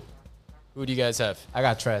Lou. Who do you guys have? I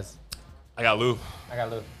got Trez. I got Lou. I got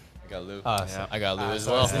Lou. I got Lou. Yeah. I got Lou as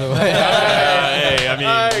so well. it's Lou. Hey, I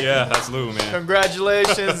mean, yeah, that's Lou, man.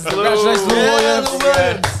 Congratulations, Lou. Congratulations, Lou Williams.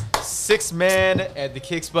 Yes. 6th man at the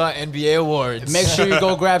Kickspot NBA Awards. Make sure you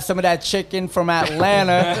go grab some of that chicken from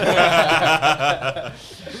Atlanta.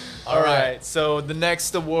 All right. So the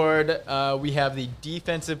next award, we have the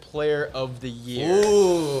Defensive Player of the Year.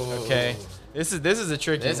 Ooh. Okay. This is a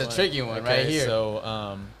tricky one. This is a tricky one right here. So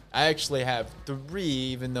I actually have 3,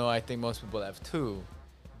 even though I think most people have 2.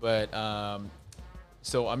 But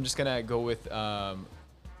so I'm just gonna go with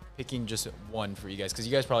picking just one for you guys because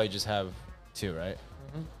you guys probably just have 2, right?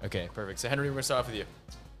 Okay, perfect. So Henry, we're gonna start off with you.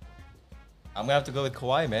 I'm gonna have to go with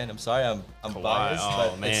Kawhi, man. I'm sorry, I'm Kawhi, biased, oh,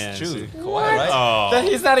 but man, it's true. see. Kawhi, right? Oh,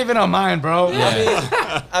 He's not even on mine, bro.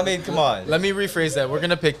 I mean, come on. Let me rephrase that. We're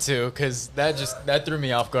gonna pick 2 because that threw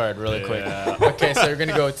me off guard really quick. Yeah. Okay, so we're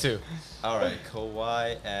gonna go with 2. All right,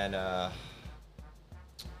 Kawhi and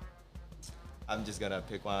I'm just gonna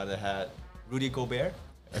pick one out of the hat. Rudy Gobert.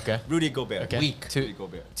 Okay. Rudy Gobert. Okay. Weak. Rudy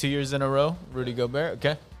Gobert. 2 years in a row. Rudy Gobert.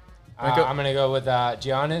 Okay. Franco? I'm gonna go with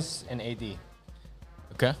Giannis and AD.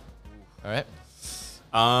 Okay. All right.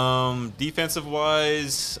 Defensive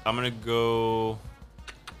wise, I'm gonna go.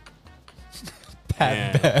 Pat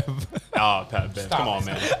Man. Bev. Oh, Pat Bev. Stop Come on, it.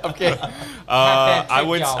 man. Okay. Pat Bev, I take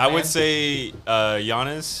would y'all, I man. would say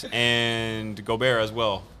Giannis and Gobert as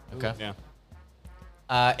well. Okay. Yeah.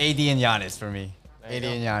 AD and Giannis for me. There you AD go.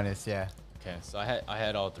 and Giannis, yeah. Okay. So I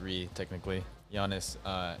had all three technically. Giannis,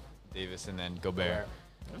 Davis, and then Gobert.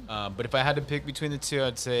 But if I had to pick between the two,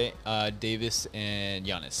 I'd say Davis and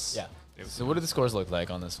Giannis. Yeah. So what do the scores look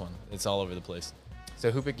like on this one? It's all over the place.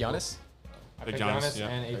 So who picked Giannis? I picked Giannis, Giannis yeah.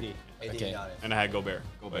 and AD. Okay. And I had Gobert.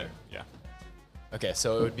 Gobert. But, yeah. Okay,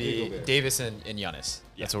 so it would be Gobert. Davis and Giannis.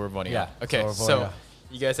 That's what we're voting Yeah, on. that's Okay, what we're so voting on.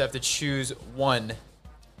 you guys have to choose one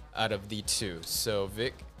out of the two. So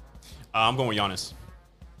Vic, I'm going with Giannis.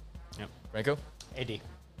 Yep. Franco, AD.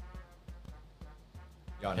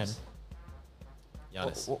 Giannis.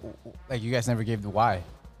 Giannis. Like, you guys never gave the why.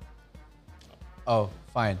 Oh,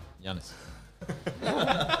 fine. Giannis.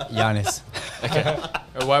 Giannis.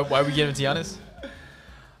 Why we give it to Giannis?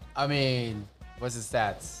 I mean, what's his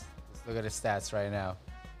stats? Let's look at his stats right now.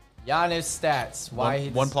 Giannis stats. Why?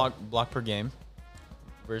 One block per game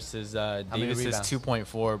versus many Davis is rebounds?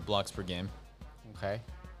 2.4 blocks per game. Okay.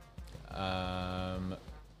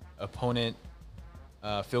 Opponent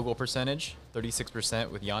field goal percentage 36%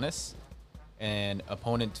 with Giannis, and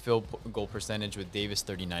opponent field goal percentage with Davis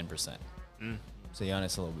 39%. So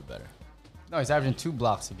Giannis a little bit better. No, he's averaging 2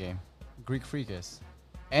 blocks a game. Greek freakus.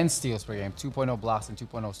 And steals per game. 2.0 blocks and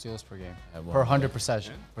 2.0 steals per game. At one Per 100 point.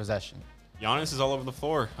 possession. Giannis is all over the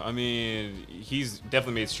floor. I mean, he's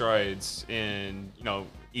definitely made strides in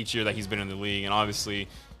each year that he's been in the league, and obviously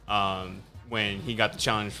when he got the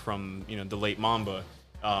challenge from the late Mamba,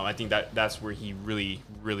 I think that's where he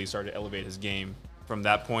really started to elevate his game. From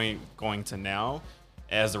that point going to now,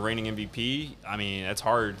 as the reigning MVP, I mean, it's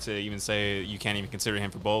hard to even say you can't even consider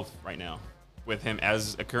him for both right now, with him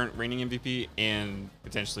as a current reigning MVP and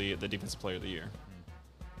potentially the Defensive Player of the Year.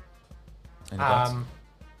 Any thoughts?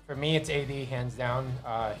 For me, it's AD hands down.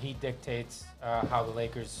 He dictates how the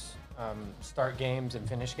Lakers start games and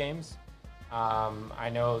finish games. I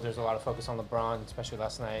know there's a lot of focus on LeBron, especially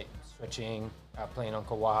last night, switching, playing on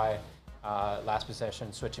Kawhi. Last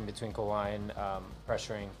possession, switching between Kawhi and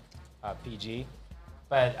pressuring PG.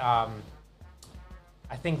 But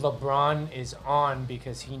I think LeBron is on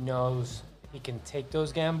because he knows he can take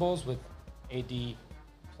those gambles with AD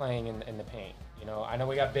playing in the paint. I know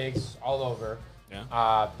we got bigs all over.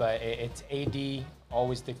 Yeah. But it's AD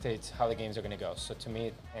always dictates how the games are going to go. So to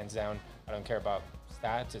me, hands down, I don't care about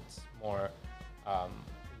stats. It's more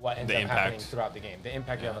what ends The up happening impact. throughout the game, the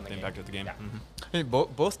impact you have on the The game. impact of the game. Yeah. Mhm. I mean,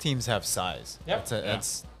 both teams have size. Yep.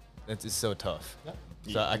 That's so tough. Yep.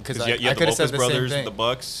 So because you I have could the have said Lopez the brothers, same thing. the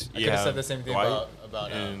Bucks. I could have said the same thing Dwight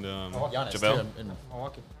about and Giannis JaVale. too. And-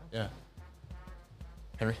 Milwaukee. yeah.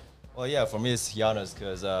 Henry. Well, yeah, for me it's Giannis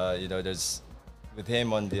because there's with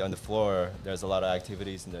him on the floor, there's a lot of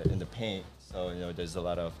activities in the paint. So there's a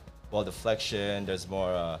lot of ball deflection. There's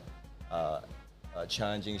more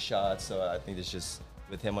challenging shots. So I think it's just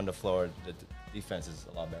with him on the floor, the defense is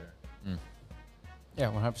a lot better. Yeah,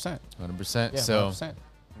 100%. 100%. Yeah, So 100%.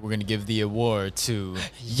 we're gonna give the award to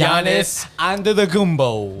Giannis under the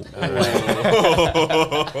gumbo.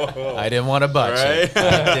 I didn't want to botch it. Right?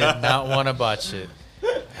 I did not want to botch it.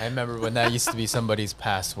 I remember when that used to be somebody's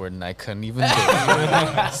password and I couldn't even do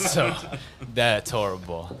it. So that's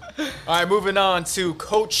horrible. All right, moving on to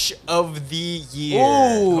Coach of the Year.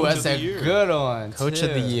 Ooh, Coach that's of the a year. good one. Coach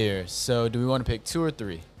of the too. Year. So do we want to pick 2 or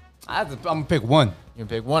 3? I'm going to pick one. You gonna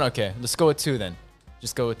pick 1? Okay, let's go with 2 then.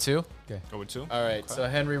 Just go with 2. Go with 2. All right. So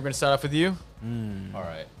Henry, we're gonna start off with you. All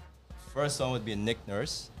right. First one would be Nick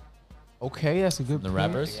Nurse. Okay, that's a good The pick.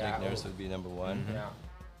 rappers. Yeah. Nick Nurse would be number one.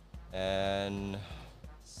 Yeah. And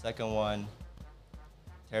second one,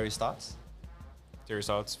 Terry Stotts Terry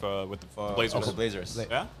Stotts with the for Blazers. the Blazers.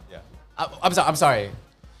 Yeah. Yeah. I'm sorry.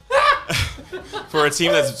 For a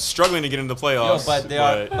team that's struggling to get into the playoffs.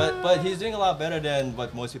 But he's doing a lot better than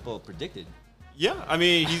what most people predicted. Yeah, I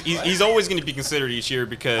mean, he's always going to be considered each year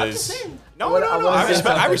because. saying. No,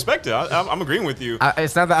 I respect it. I'm agreeing with you.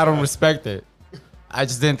 It's not that I don't respect it. I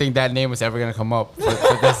just didn't think that name was ever going to come up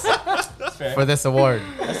for this award.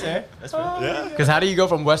 That's fair. That's fair. Yeah. Because how do you go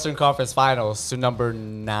from Western Conference Finals to number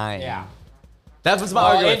 9? Yeah. That's what's my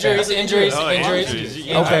Well, argument. injuries. Oh, Injuries.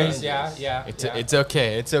 injuries. Okay. Yeah. It's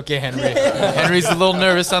okay. It's okay, Henry. Henry's a little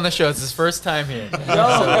nervous on the show. It's his first time here. So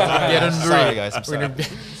get him Sorry, ready. guys. I'm We're sorry. gonna get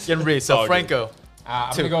him ready. So All good. Franco.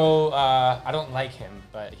 I'm 2. gonna go. I don't like him,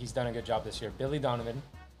 but he's done a good job this year. Billy Donovan.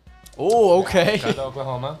 Oh, okay. With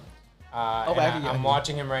Oklahoma. Oh, And I can- I'm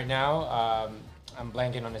watching him right now. I'm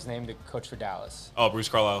blanking on his name, the coach for Dallas. Oh, Bruce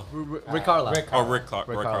Carlisle. Rick Carlisle. Rick Oh, Carlisle. Rick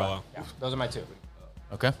Carlisle. Carlisle. Yeah, those are my two.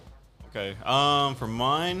 Okay. Okay. For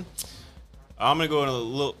mine, I'm gonna go in a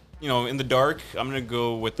little, in the dark. I'm gonna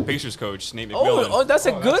go with the Pacers coach, Nate McMillan. Oh, that's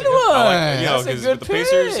a Oh, good that's a good- one. I like, That's a because good with the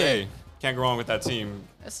Pacers, pick. hey, can't go wrong with that team.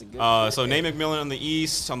 That's a good So Nate McMillan on the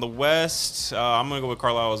East, on the West, I'm gonna go with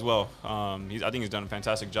Carlisle as well. I think he's done a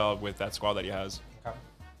fantastic job with that squad that he has. Okay.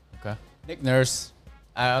 Okay. Nick Nurse.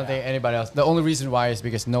 I don't think anybody else. The only reason why is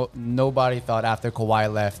because nobody thought after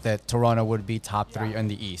Kawhi left that Toronto would be top 3 in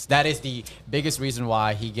the East. That is the biggest reason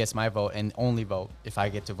why he gets my vote and only vote if I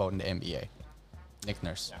get to vote in the NBA. Nick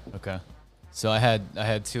Nurse. Okay. So I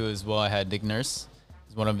had two as well. I had Nick Nurse.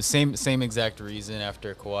 It's one of the same exact reason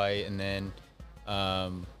after Kawhi, and then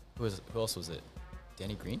who else was it?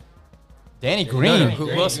 Danny Green. Danny No, Green. no,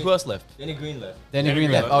 who else left? Danny Green left. Danny Green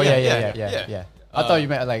Green left. left. Oh yeah, Yeah, yeah. yeah, yeah. I thought you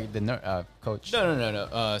meant like the coach.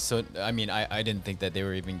 No. So I mean, I didn't think that they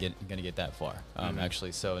were even gonna get that far.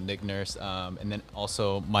 Actually, so Nick Nurse, and then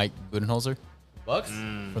also Mike Budenholzer Bucks.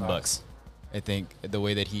 from the Bucks. I think the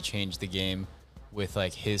way that he changed the game with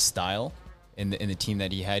like his style in the team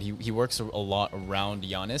that he had, he works a lot around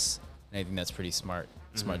Giannis, and I think that's pretty smart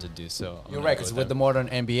to do. So I'm You're gonna right, go because with with the them. modern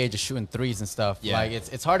NBA, just shooting threes and stuff, Yeah. like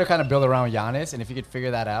it's hard to kind of build around Giannis, and if you could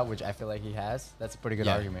figure that out, which I feel like he has, that's a pretty good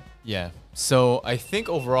argument. Yeah. So I think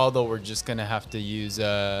overall though, we're just gonna have to use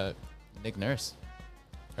Nick Nurse.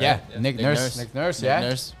 Right? Yeah, Nick Nurse. Nick Nurse, yeah.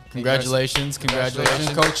 Nurse. Congratulations.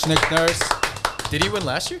 Coach Nick Nurse. Did he win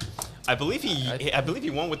last year? I believe he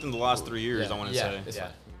won within the last 3 years. Yeah. I want to Yeah. say. It's fine.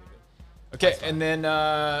 Okay, and then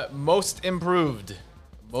most improved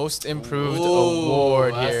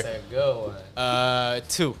award here. That's a good one.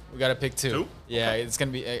 2. We gotta pick 2. Two? Yeah, it's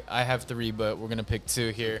gonna be. I have 3, but we're gonna pick 2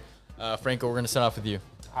 here. Franco, we're gonna start off with you.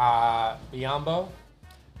 Biombo.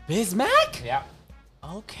 Bismack? Yeah.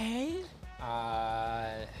 Okay.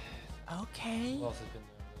 Okay. Who else has been doing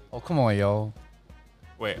really Oh, come on, yo.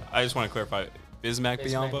 Wait, I just want to clarify. Bismack good?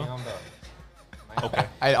 Biyombo? Biombo. Okay.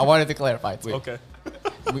 I wanted to clarify too. Okay.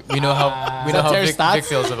 We know how Is that Terry Vic Stotts?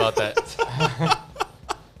 feels about that.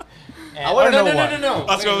 I wanna know no, one. No.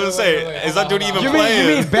 That's what I was gonna say. Is that dude even You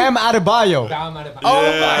playing? mean Bam Adebayo? Bam Adebayo.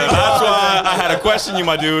 Yeah, that's why I had to question you,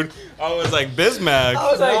 my dude. I was like, Bismack.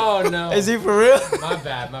 No. Is he for real? My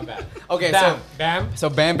bad. Okay, Bam. so Bam. so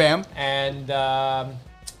Bam Bam. And man,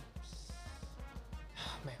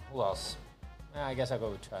 who else? I guess I'll go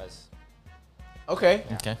with Trez. Okay.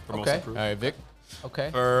 Okay. For most Okay. improved. All right, Vic. Okay.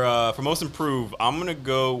 For most improved, I'm gonna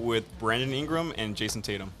go with Brandon Ingram and Jason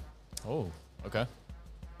Tatum. Oh. Okay.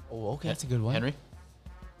 Oh, okay. That's a good one. Henry.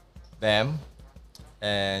 Bam,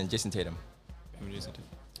 and Jason Tatum. Bam, Jason Tatum.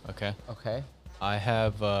 Okay. Okay. I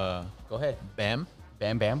have Go ahead. Bam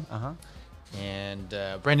Bam Bam. Uh-huh. and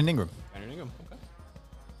Brandon Ingram, Brandon Ingram. Okay.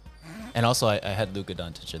 and also I had Luka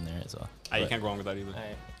Doncic in there as well. You can't go wrong with that either.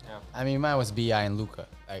 Right. Yeah. I mean, mine was Bi and Luca.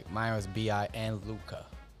 Like mine was Bi and Luca.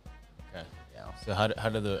 Okay. Yeah.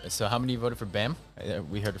 So how many voted for Bam?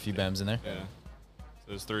 We heard a few Bams in there. Yeah. So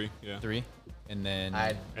there's 3. Yeah. 3, and then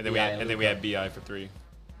I And then we had Bi for 3.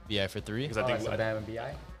 Bi for 3. Because I think Bam and Bi.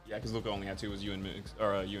 yeah, because Luka only had 2. Was you and Mix,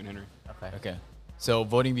 or you and Henry. Okay. Okay. So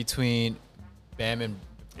voting between Bam and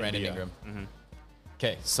Brandon Bi. Ingram. Mm-hmm.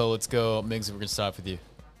 Okay. So let's go, Miggs. We're gonna start with you.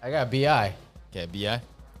 I got Bi. Okay. Bi.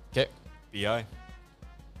 Okay. Bi.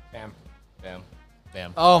 Bam. Bam.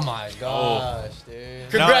 Bam. Oh my gosh, dude.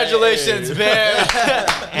 Congratulations, Bam.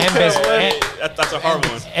 And Bismack. That's a hard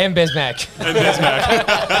one. And Bismack.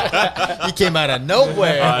 He came out of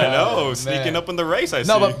nowhere. I know, sneaking man. up in the race. I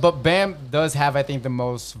No, see. but Bam does have, I think, the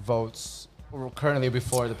most votes currently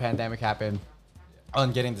before the pandemic happened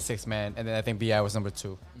on getting the 6th man, and then I think Bi was number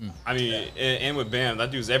 2. I mean, and with Bam, that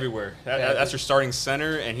dude's everywhere. That's your starting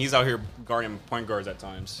center, and he's out here guarding point guards at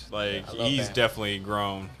times. Like I love he's Bam. definitely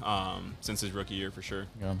grown since his rookie year for sure.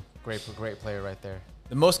 Yeah. Great player right there.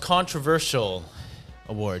 The most controversial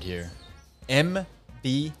award here,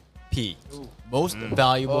 MVP, most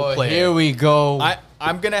valuable player. Here we go.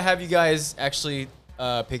 I'm gonna have you guys actually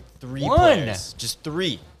pick 3 One. players, just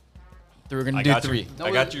 3. We're gonna I do got 3. You.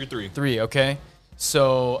 I got you 3. 3, okay?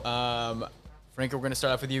 So, Franco, we're gonna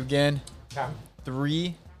start off with you again. Bam.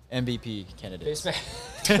 3 MVP candidates. Bismack.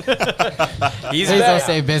 He's Please back. don't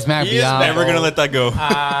say Bismack He is Beyond. Never gonna let that go.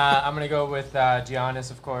 I'm gonna go with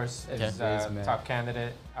Giannis, of course, as Bismack. top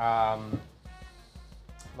candidate. LeBron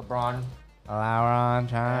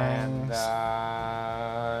LeBron and James.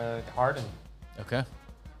 Harden. Okay.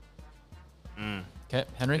 Okay,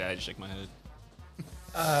 Henry. Yeah, I just shake my head.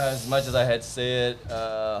 As much as I had to say it,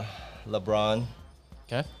 LeBron,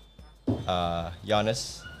 Okay.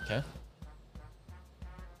 Giannis, Okay.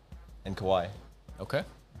 and Kawhi. Okay.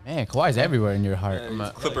 Man, Kawhi's everywhere in your heart.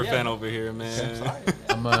 Clipper fan over here, man.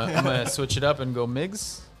 I'm gonna switch it up and go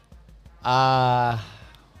Migs.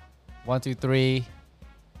 1, 2, 3.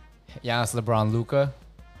 Giannis, LeBron, Luca.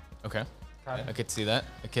 Okay. Okay. I could see that.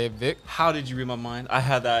 Okay, Vic. How did you read my mind? I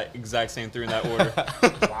had that exact same three in that order.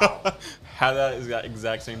 Wow. Had that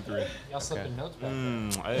exact same three. Y'all slipping notes back.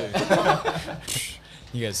 Hey.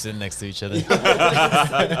 You guys sitting next to each other.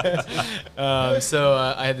 So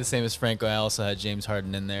I had the same as Franco. I also had James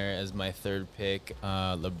Harden in there as my third pick,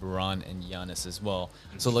 LeBron and Giannis as well.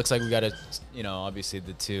 So it looks like we got to, obviously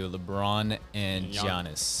the two, LeBron and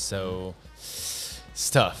Giannis. So it's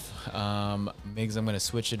tough. Migs, I'm going to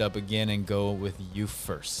switch it up again and go with you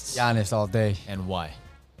first. Giannis all day. And why?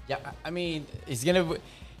 Yeah, I mean, is he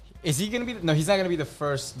gonna be? No, he's not gonna be the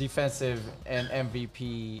first defensive and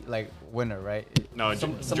MVP winner, right? No,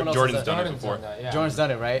 Someone else Jordan's has done it Jordan's before. done that, yeah. Jordan's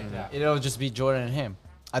done it, right? Yeah. It'll just be Jordan and him.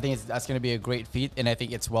 I think that's going to be a great feat, and I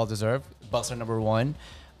think it's well deserved. Bucks are number 1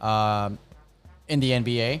 in the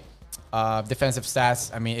NBA. Defensive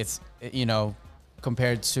stats. I mean, it's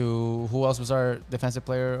compared to who else was our defensive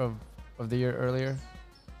player of the year earlier?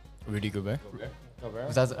 Rudy Gobert Gobert?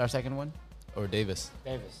 Was that our second one? or Davis?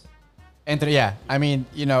 Davis. Anthony, yeah. I mean,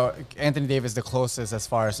 Anthony Davis the closest as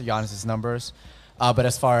far as Giannis's numbers. But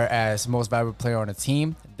as far as most valuable player on a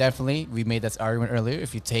team, definitely, we made that argument earlier.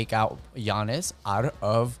 If you take out Giannis out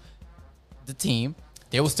of the team,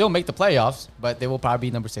 they will still make the playoffs, but they will probably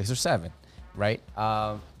be number 6 or 7, right?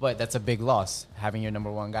 But that's a big loss, having your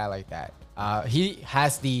number 1 guy like that. He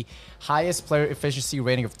has the highest player efficiency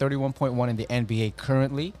rating of 31.1 in the NBA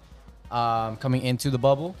currently, coming into the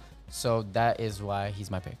bubble. So that is why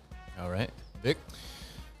he's my pick. All right. Vic?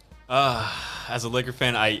 As a Laker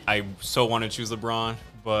fan, I so want to choose LeBron,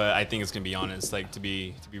 but I think it's gonna be honest. Like to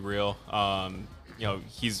be real,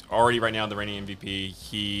 he's already right now the reigning MVP.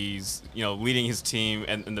 He's leading his team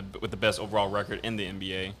and with the best overall record in the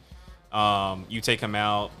NBA. You take him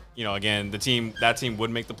out, again that team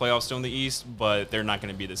would make the playoffs still in the East, but they're not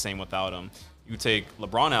going to be the same without him. You take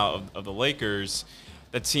LeBron out of the Lakers,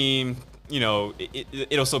 the team,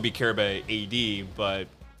 it'll still be carried by AD, but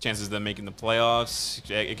chances of them making the playoffs,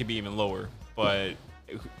 it could be even lower. But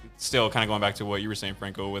still, kind of going back to what you were saying,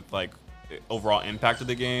 Franco, with like overall impact of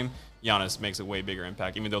the game, Giannis makes a way bigger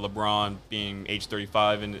impact. Even though LeBron, being age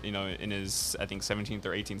 35 and in his I think 17th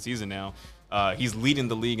or 18th season now, he's leading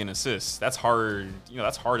the league in assists. That's hard.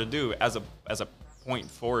 That's hard to do as a point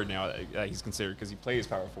forward now that he's considered because he plays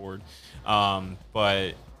power forward.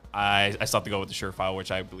 But I still have to go with the surefire,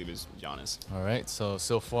 which I believe is Giannis. All right. So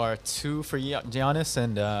far, 2 for Giannis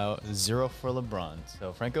and 0 for LeBron.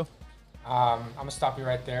 So, Franco? I'm gonna stop you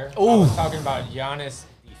right there. Ooh. I was talking about Giannis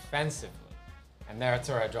defensively, and that's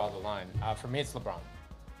where I draw the line. For me, it's LeBron.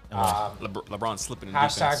 LeBron slipping in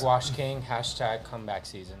Hashtag defense. Wash King. Hashtag comeback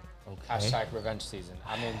season. Okay. Hashtag revenge season.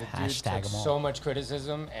 I mean, the dude Hashtag took 'em all. so much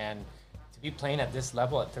criticism, and to be playing at this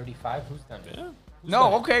level at 35, who's done it? Yeah. Who's No,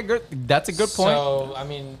 done it? okay, good. That's a good point. So I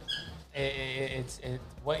mean, it's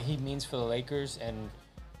what he means for the Lakers, and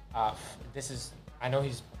this is. I know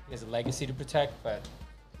he has a legacy to protect, but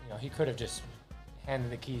he could have just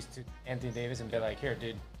handed the keys to Anthony Davis and be like, "Here,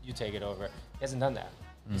 dude, you take it over." He hasn't done that.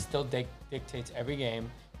 He still dictates every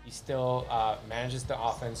game. He still manages the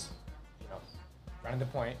offense, running the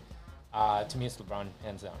point. To me, it's LeBron,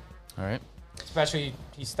 hands down. All right. Especially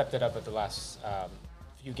he stepped it up at the last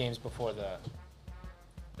few games before the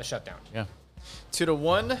shutdown. Yeah.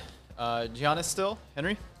 2-1. Giannis still.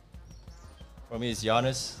 Henry? For me, it's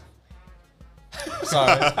Giannis.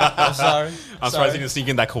 Sorry, I'm sorry. I'm surprised he didn't sneak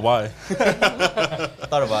in that Kawhi. I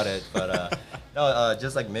thought about it, but no.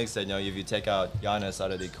 Just like Mick said, if you take out Giannis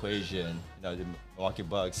out of the equation, the Milwaukee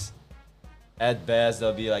Bucks, at best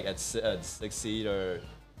they'll be like at 6th seed or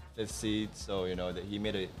 5th seed. So that he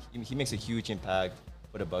makes a huge impact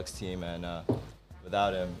for the Bucks team, and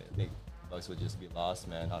without him, I think the Bucks would just be lost,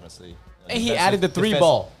 man. Honestly. And he added the 3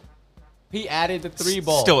 ball. He added the 3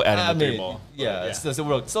 ball. Still adding I the mean, three ball. yeah, Yeah.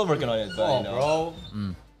 still working on it, but Come on, bro.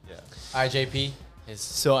 yeah. All right, JP.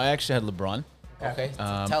 So I actually had LeBron. Okay,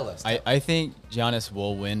 tell us. I think Giannis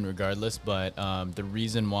will win regardless, but the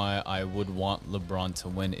reason why I would want LeBron to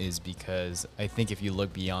win is because I think if you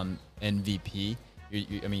look beyond MVP,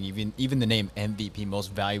 I mean, even the name MVP,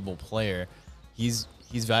 most valuable player, he's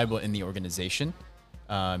valuable in the organization.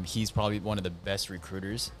 He's probably one of the best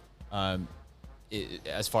recruiters.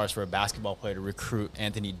 As far as for a basketball player to recruit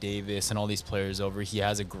Anthony Davis and all these players over, he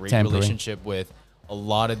has a great relationship with a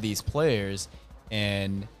lot of these players,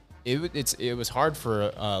 and it was hard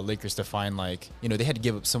for Lakers to find they had to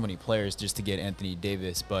give up so many players just to get Anthony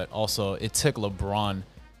Davis, but also it took LeBron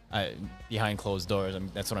behind closed doors.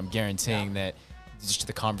 That's what I'm guaranteeing, that just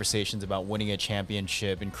the conversations about winning a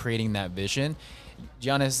championship and creating that vision.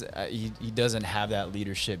 Giannis, he doesn't have that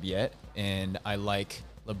leadership yet, and I like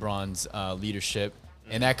LeBron's leadership,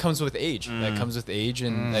 and that comes with age. That comes with age,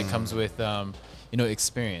 and that comes with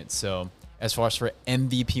experience. So as far as for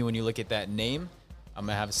MVP, when you look at that name, I'm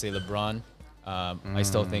gonna have to say LeBron. I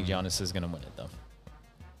still think Giannis is gonna win it though.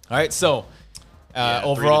 All right, so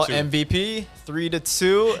overall 3-2. MVP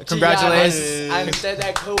 3-2. Congratulations!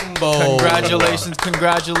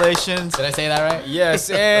 Congratulations! Did I say that right? Yes,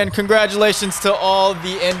 and congratulations to all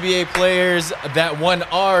the NBA players that won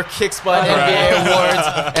our Kickspot NBA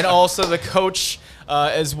awards, and also the coach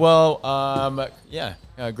as well.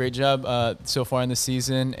 Great job so far in the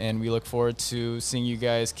season, and we look forward to seeing you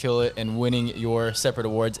guys kill it and winning your separate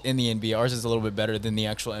awards in the NBA. Ours is a little bit better than the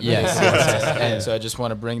actual NBA. Yes. So I just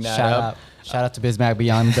want to bring that up. Shout out to Bismack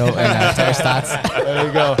Biondo and Terry Stotts. There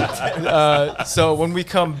you go. So when we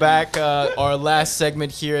come back, our last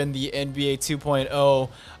segment here in the NBA 2.0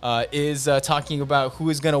 is talking about who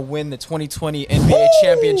is going to win the 2020 NBA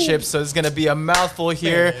championship. So it's going to be a mouthful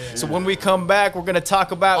here. So when we come back, we're going to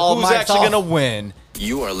talk about who's actually going to win.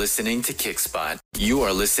 You are listening to Kickspot. You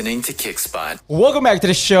are listening to Kickspot. Welcome back to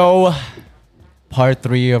the show. Part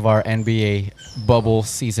 3 of our NBA bubble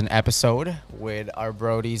season episode with our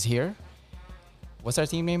Brodies here. What's our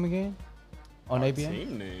team name again? On ABN?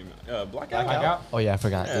 Team name. Blackout. Blackout. Oh yeah, I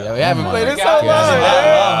forgot. Yeah, we haven't played it so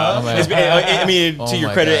God. long. It's been, I mean, Oh to your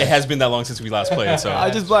my credit, God. it has been that long since we last played. So I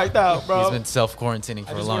just blacked out, bro. He's been self-quarantining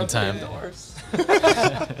for a long time.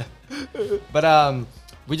 But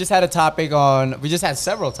we just had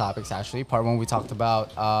several topics actually. Part 1 we talked about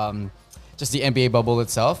just the NBA bubble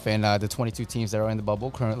itself and the 22 teams that are in the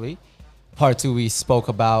bubble currently. Part 2 we spoke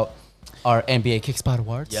about our NBA Kickspot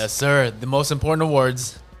awards. Yes, sir. The most important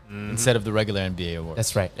awards instead of the regular NBA awards.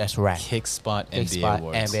 That's right. Kickspot NBA Kickspot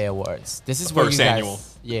awards. NBA awards. This is The where first you guys, annual.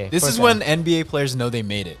 Yeah. This first is when annual. NBA players know they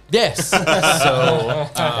made it. Yes. So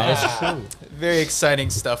that is true. very exciting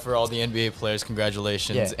stuff for all the NBA players.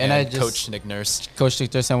 Congratulations. Yeah, and and I just- Coach Nick Nurse. Coach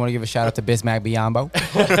Victor, I want to give a shout out to Bismack Biyombo.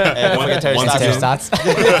 And don't forget Terry One Stotts. Terry season.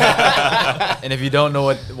 Stotts. And if you don't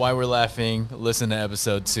know why we're laughing, listen to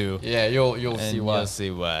episode 2. Yeah, you'll And you'll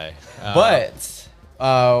see why. But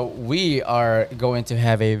we are going to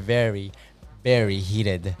have a very, very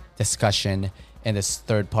heated discussion in this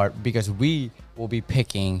third part because we will be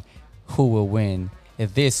picking who will win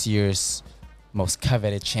this year's most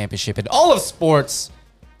coveted championship in all of sports,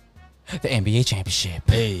 the NBA championship.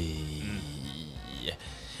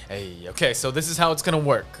 Hey, okay, so this is how it's gonna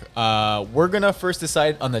work. We're gonna first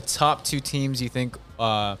decide on the top 2 teams you think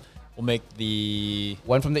will make the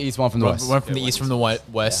One from the east, one from the west. one from the east, from the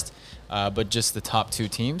west, but just the top 2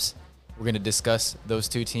 teams. We're gonna discuss those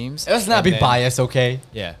 2 teams. Let's not and be then- biased, okay?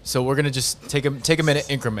 Yeah, so we're gonna just take a minute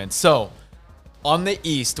increments. So on the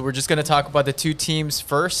east, we're just gonna talk about the 2 teams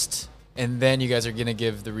first, and then you guys are gonna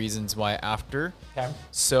give the reasons why after. Okay.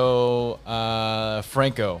 So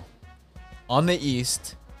Franco, on the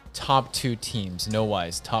east, top 2 teams, no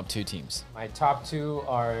whys, top 2 teams. My top 2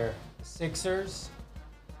 are the Sixers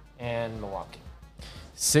and Milwaukee.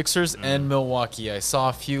 Sixers and Milwaukee. I saw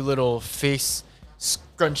a few little face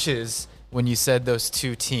scrunches when you said those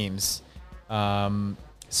 2 teams.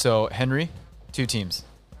 So Henry, 2 teams.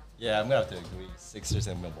 Yeah, I'm gonna have to agree. Sixers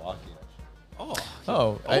and Milwaukee.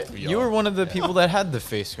 You were one of the people that had the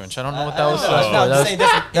face scrunch. I don't know what that was. No, for. I'm That was- saying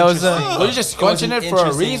that's that was, interesting. Were you just scrunching it for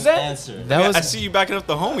a reason? Answer. that was I see you backing up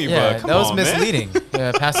the homie, yeah, but come that was on, man. misleading.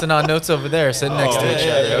 Yeah, passing on notes over there, sitting next to each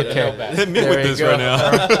other. Okay, Hit me There with you this go. right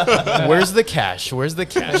now. Where's the cash? Where's the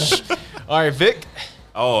cash? All right, Vic.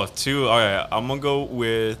 Oh, 2. All right, I'm gonna go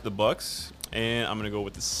with the Bucks, and I'm gonna go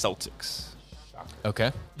with the Celtics.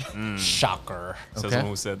 Okay. Shocker. Says Okay.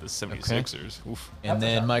 someone who said the 76ers. Oof. And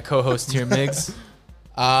then my co-host here, Miggs.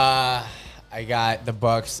 I got the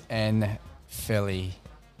Bucks and Philly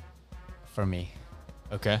for me.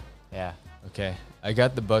 Okay. Yeah. Okay. I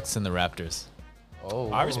got the Bucks and the Raptors.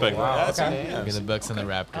 Oh. I respect Wow, that. okay. Yeah, I got the Bucks and the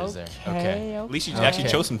Raptors there. Okay. At least you actually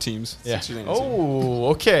chose some teams. Yeah. Sixers ain't a team. Oh,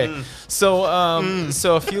 okay. So,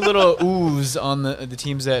 so a few little oohs on the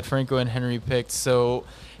teams that Franco and Henry picked. So,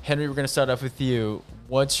 Henry, we're gonna start off with you.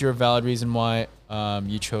 What's your valid reason why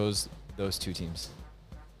you chose those 2 teams?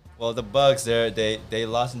 Well, the Bucks, they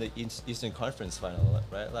lost in the Eastern Conference final,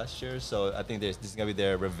 right, last year. So I think this is gonna be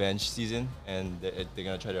their revenge season, and they're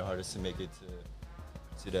gonna try their hardest to make it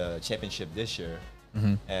to the championship this year.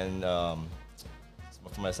 And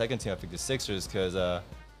for my second team, I picked the Sixers because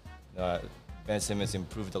Ben Simmons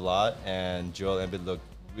improved a lot, and Joel Embiid looked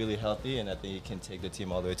really healthy, and I think he can take the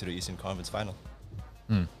team all the way to the Eastern Conference final.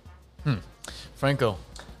 Franco.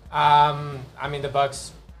 I mean, the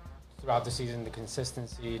Bucks throughout the season, the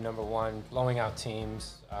consistency, number one, blowing out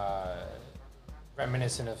teams,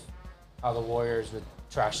 reminiscent of how the Warriors would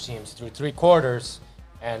trash teams through 3 quarters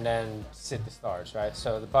and then sit the stars, right?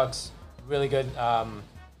 So the Bucks, really good.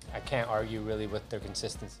 I can't argue really with their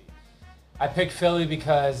consistency. I picked Philly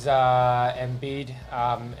because Embiid,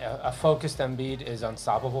 a focused Embiid is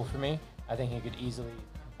unstoppable for me. I think he could easily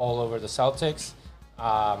bowl over the Celtics.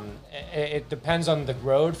 It depends on the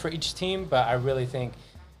road for each team, but I really think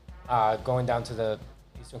going down to the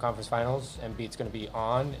Eastern Conference Finals, Embiid's going to be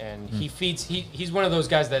on, and he feeds. He's one of those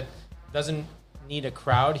guys that doesn't need a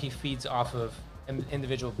crowd. He feeds off of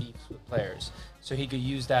individual beefs with players, so he could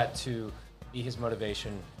use that to be his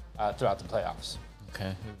motivation throughout the playoffs.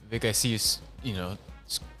 Okay, Vic, I see you.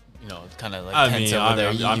 Kind of like I tense mean, over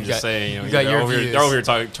there. I'm just saying, you got your views. they're over here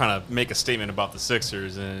trying to make a statement about the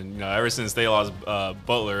Sixers, and ever since they lost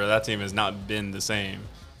Butler, that team has not been the same.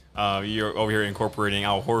 You're over here incorporating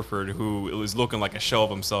Al Horford, who was looking like a shell of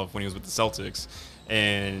himself when he was with the Celtics,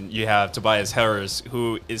 and you have Tobias Harris,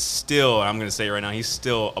 who is still, I'm going to say right now, he's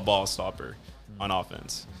still a ball stopper on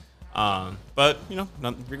offense. But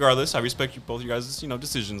regardless, I respect both of you guys'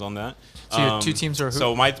 decisions on that. So your 2 teams are who?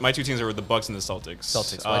 So my 2 teams are the Bucks and the Celtics.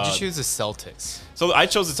 Celtics. Why'd you choose the Celtics? So I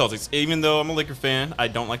chose the Celtics. Even though I'm a Laker fan, I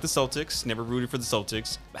don't like the Celtics. Never rooted for the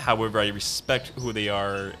Celtics. However, I respect who they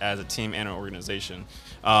are as a team and an organization.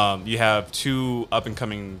 You have 2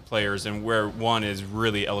 up-and-coming players, and where one is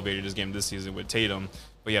really elevated his game this season with Tatum.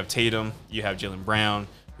 But you have Tatum, you have Jaylen Brown,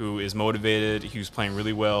 who is motivated, who's playing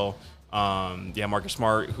really well. You have Marcus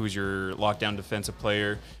Smart, who's your lockdown defensive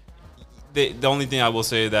player. The only thing I will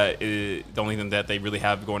say that the only thing that they really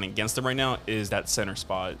have going against them right now is that center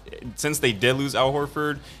spot. Since they did lose Al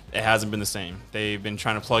Horford, it hasn't been the same. They've been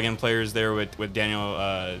trying to plug in players there with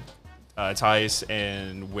Daniel Tice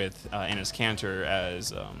and with Enes Kanter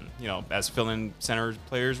as as fill-in center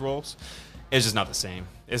players roles. It's just not the same.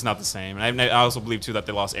 It's not the same. And I also believe too that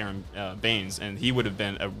they lost Aaron Baines, and he would have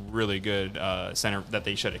been a really good center that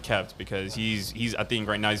they should have kept, because he's I think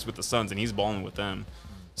right now he's with the Suns and he's balling with them.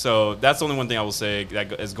 So that's the only one thing I will say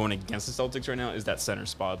that is going against the Celtics right now is that center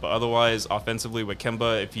spot. But otherwise, offensively with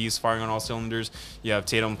Kemba, if he's firing on all cylinders, you have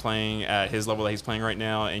Tatum playing at his level that he's playing right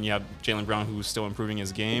now, and you have Jaylen Brown who's still improving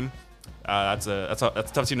his game. That's a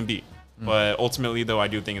tough team to beat. But ultimately, though, I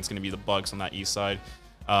do think it's going to be the Bucks on that East side.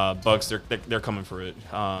 Bucks, they're coming for it.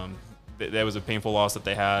 That was a painful loss that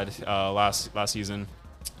they had last season,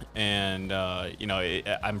 and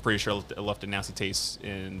I'm pretty sure it left a nasty taste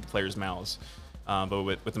in the players' mouths. But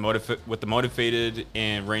with the motivated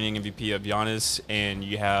and reigning MVP of Giannis, and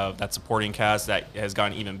you have that supporting cast that has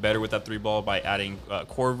gotten even better with that 3-ball by adding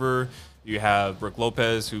Korver. You have Brook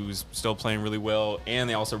Lopez, who's still playing really well, and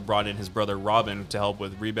they also brought in his brother Robin to help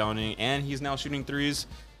with rebounding, and he's now shooting threes.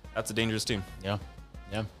 That's a dangerous team. Yeah.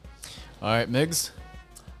 All right, Migs.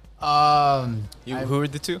 Who are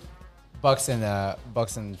the 2? Bucks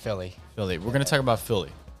and Philly. Philly. We're gonna talk about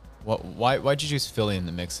Philly. Why'd you choose Philly in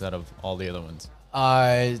the mix out of all the other ones?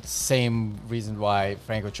 Same reason why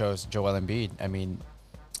Franco chose Joel Embiid. I mean,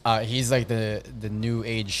 he's like the new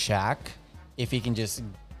age Shaq, if he can just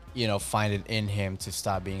find it in him to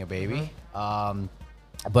stop being a baby.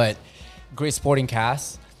 But great sporting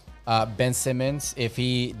cast. Ben Simmons, if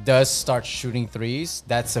he does start shooting threes,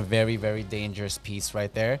 that's a very, very dangerous piece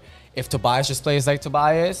right there. If Tobias just plays like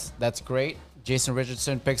Tobias, that's great. Jason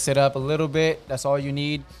Richardson picks it up a little bit. That's all you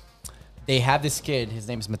need. They have this kid. His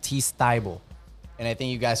name is Matisse Thybulle. And I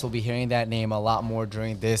think you guys will be hearing that name a lot more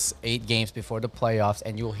during this 8 games before the playoffs,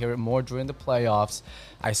 and you'll hear it more during the playoffs.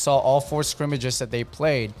 I saw all 4 scrimmages that they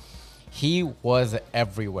played. He was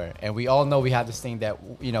everywhere. And we all know we have this thing that,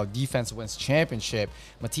 defense wins championship.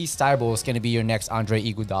 Matisse Thybulle is going to be your next Andre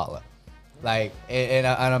Iguodala. And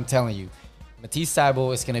I'm telling you, Matisse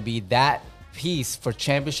Thybulle is going to be that piece for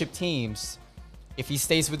championship teams. If he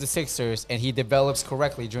stays with the Sixers and he develops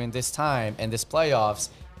correctly during this time and this playoffs,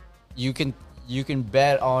 you can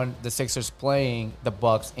bet on the Sixers playing the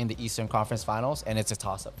Bucks in the Eastern Conference Finals, and it's a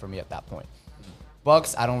toss-up for me at that point.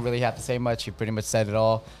 Bucks, I don't really have to say much. You pretty much said it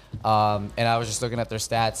all. And I was just looking at their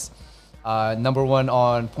stats. Number 1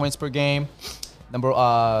 on points per game. Number 1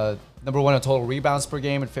 on total rebounds per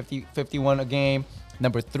game at 51 a game.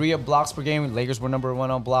 Number 3 of blocks per game. Lakers were number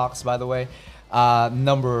 1 on blocks, by the way.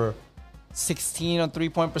 Number 16 on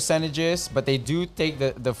three-point percentages, but they do take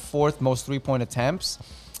the 4th most three-point attempts.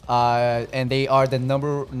 And they are the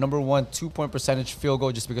number 1 2-point percentage field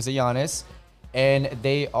goal just because of Giannis. And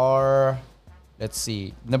they are... Let's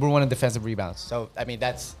see, number 1 in defensive rebounds. So I mean,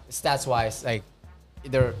 that's stats wise, like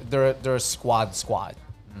they're a squad.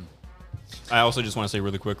 I also just want to say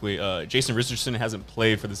really quickly, Jason Richardson hasn't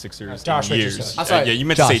played for the Sixers Josh in years. Richardson. I'm sorry, Yeah, you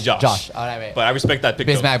meant to say Josh. Josh. All right, But I respect that pick.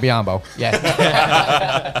 though. Bismack Biyombo. Yeah.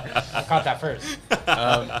 I caught that first.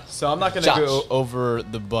 So I'm not gonna Josh. go over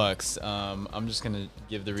the Bucks. I'm just gonna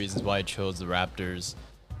give the reasons why I chose the Raptors.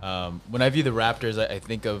 When I view the Raptors, I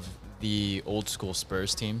think of the old school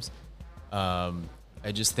Spurs teams.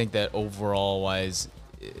 I just think that overall wise,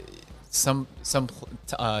 some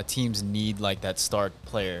teams need like that star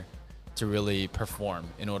player to really perform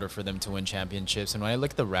in order for them to win championships. And when I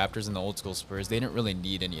look at the Raptors and the old school Spurs, they didn't really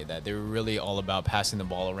need any of that. They were really all about passing the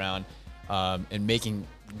ball around and making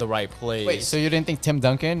the right plays. Wait, so you didn't think Tim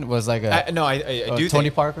Duncan was like a No, I do. Tony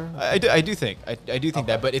think, Parker? I do think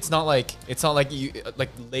that, but it's not like you like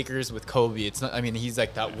Lakers with Kobe. It's not. I mean, he's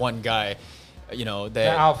like that one guy, you know. That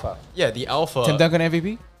The alpha. Yeah, the alpha. Tim Duncan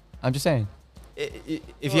MVP? I'm just saying.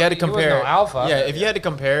 If you had to he was compare, no alpha. yeah, if you had to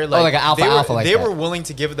compare, like, like an alpha they were, alpha like they that. were willing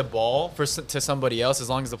to give the ball to somebody else as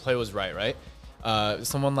long as the play was right.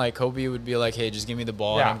 Someone like Kobe would be like, "Hey, just give me the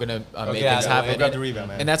ball, Yeah. and I'm gonna make yeah, things yeah, happen." grab the rebound,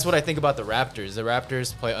 man. And that's what I think about the Raptors. The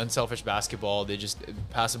Raptors play unselfish basketball. They just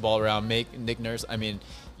pass the ball around. Make Nick Nurse. I mean,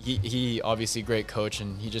 he obviously a great coach,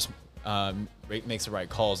 and he just makes the right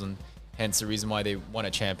calls, and hence the reason why they won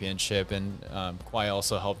a championship. And Kawhi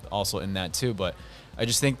also helped also in that too. But I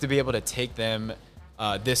just think to be able to take them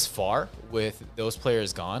this far with those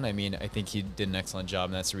players gone, I mean, I think he did an excellent job,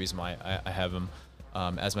 and that's the reason why I have him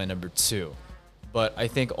as my number 2. But I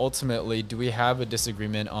think ultimately, do we have a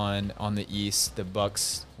disagreement on the East, the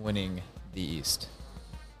Bucks winning the East?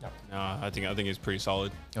 No, I think it's pretty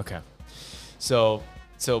solid. Okay. So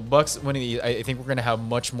Bucks winning the East, I think we're going to have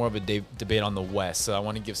much more of a debate on the West, so I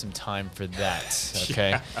want to give some time for that,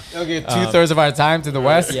 okay? Okay, 2/3 of our time to the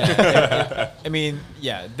West. Yeah. I mean,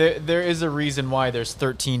 yeah, there is a reason why there's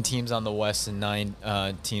 13 teams on the West and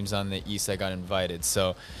 9 teams on the East that got invited.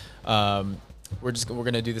 So we're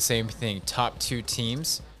gonna do the same thing. Top 2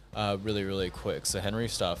 teams, really quick. So Henry,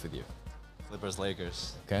 start off with you. Clippers,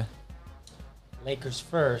 Lakers. Okay. Lakers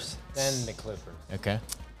first, then the Clippers. Okay.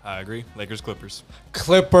 I agree. Lakers, Clippers.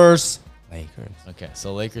 Clippers. Lakers. Okay.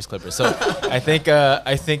 So Lakers, Clippers. So I think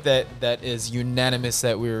that is unanimous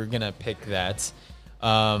that we were gonna pick that.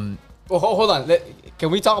 Well, hold on. Can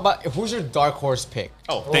we talk about who's your dark horse pick?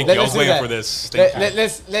 Oh, thank you. I was Let's do waiting that. for this. Thank you.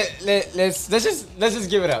 Let's just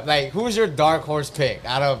give it up. Like, who's your dark horse pick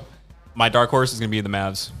out of? My dark horse is gonna be the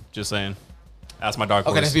Mavs. Just saying. That's my dark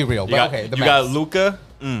horse. Okay, let's be real, You but got, okay, the you got Mavs. Luka.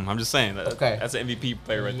 I'm just saying. Okay. That's an MVP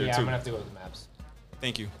player right there Yeah, too. I'm gonna have to go with the Mavs.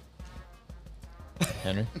 Thank you.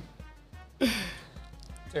 Henry.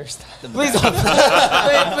 Seriously. Please don't,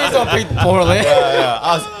 please don't pick Portland.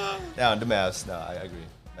 Yeah, the Mavs. No, I agree.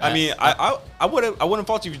 I mean, I wouldn't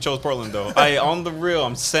fault you if you chose Portland though. On the real,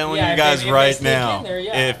 I'm telling Yeah, you if guys they- if they right sneak in now, there,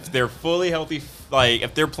 yeah. if they're fully healthy, like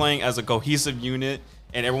if they're playing as a cohesive unit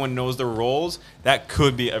and everyone knows their roles, that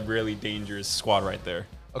could be a really dangerous squad right there.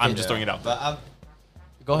 I'm just throwing it out there. But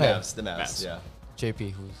Go ahead, the Mavs. Mavs. Yeah.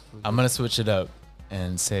 JP. Who's I'm gonna switch it up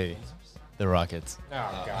and say the Rockets.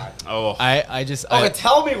 Oh God. Oh, okay,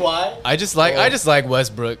 tell me why. I just like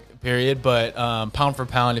Westbrook, period. But pound for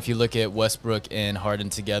pound, if you look at Westbrook and Harden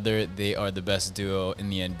together, they are the best duo in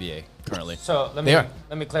the NBA currently. So They are.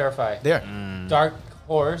 let me clarify. They are. Dark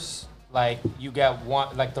horse, like you get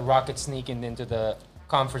one, like the Rockets sneaking into the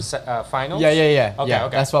conference finals. Yeah. Okay, yeah, okay.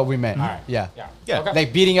 that's what we meant. All right. Yeah. Yeah. Yeah. Okay.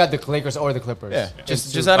 Like beating out the Lakers or the Clippers. Yeah.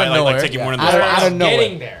 Just Just out of nowhere. like taking one of I those don't- I spots. don't know.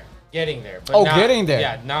 Getting there. But Oh, not, getting there.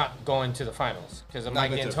 Yeah, not going to the finals because I'm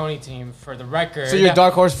like the Antony team for the record. So your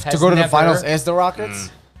dark horse to has go to the never- finals is the Rockets.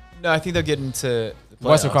 No, I think they'll get into the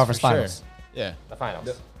Western playoffs Conference for sure. Finals. Yeah. The finals.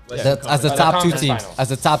 As the The top two conference teams. finals. As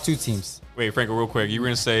the top 2 teams. wait, Franco, real quick. You were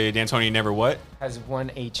gonna say D'Antoni never what? Has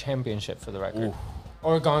won a championship for the record,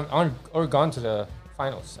 or gone to the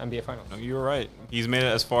finals, NBA finals. No, you were right. He's made it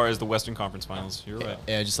as far as the Western Conference Finals. You're right.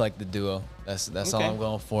 Yeah, just like the duo. That's all Okay. I'm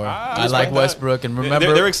going for. I I respect like that. Westbrook, and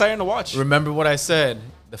remember They're exciting to watch. remember what I said.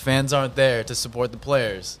 The fans aren't there to support the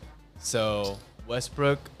players. So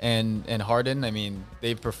Westbrook and Harden, I mean,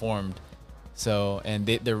 they've performed. So and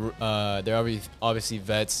they're obviously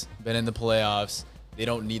vets, been in the playoffs. They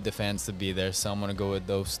don't need the fans to be there. So I'm gonna go with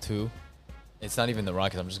those 2. It's not even the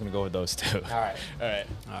Rockets. I'm just gonna go with those 2. All right. All right.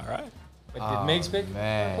 All right. But did Migs pick?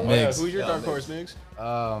 Man. Migs. Who's your dark horse, Migs?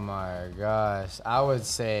 Oh my gosh. I would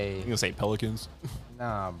say You gonna say Pelicans?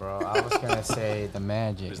 nah, bro. I was gonna say the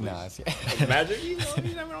Magic. Nah, it's- Magic? You know,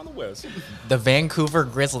 he's never on the West. The Vancouver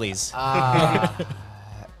Grizzlies.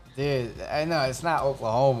 dude, I know it's not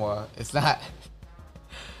Oklahoma. It's not.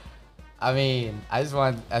 I mean, I just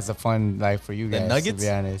want as a fun like for you The guys. Nuggets? To be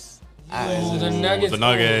honest. The Nuggets. The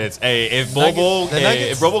Nuggets. Hey, if Bobo, The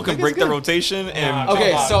Nuggets- if Bobo can Nuggets break the good. rotation and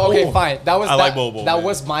Okay, so okay, fine. That was I like Bobo, That man.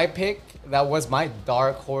 was my pick. That was my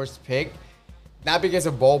dark horse pick. Not because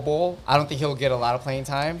of Bobo. I don't think he'll get a lot of playing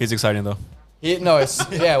time. he's exciting though. No, it's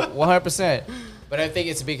 100%. But I think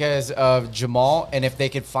it's because of Jamal, and if they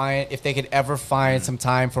could ever find some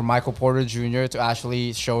time for Michael Porter Jr. to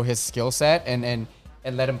actually show his skill set and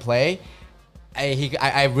let him play,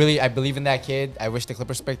 I believe in that kid. I wish the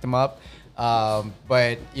Clippers picked him up,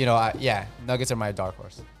 but Nuggets are my dark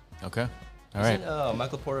horse. Okay. All right. Isn't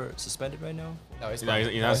Michael Porter suspended right now? No, he's Yeah, playing.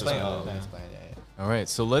 he's not He's playing. suspended. He's playing, yeah. All right.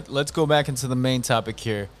 So let's go back into the main topic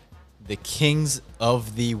here. The Kings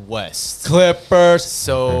of the West. Clippers.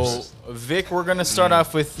 So, Vic, we're going to start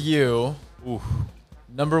off with you. Ooh,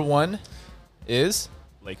 Number 1 is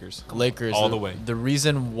Lakers. Lakers. All the way. The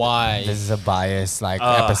reason why. This is a biased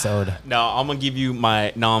episode. Now I'm gonna give you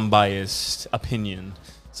my non-biased opinion.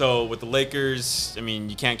 So with the Lakers, I mean,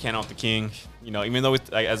 you can't count out the king. You know, even though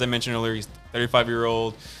as I mentioned earlier, he's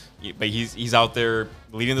 35-year-old, but he's out there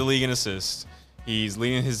leading the league in assists. He's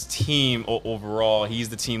leading his team overall. He's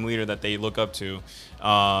the team leader that they look up to.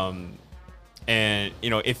 And, you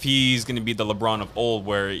know, if he's going to be the LeBron of old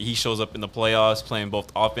where he shows up in the playoffs playing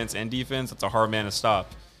both offense and defense, that's a hard man to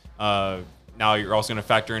stop. Now you're also going to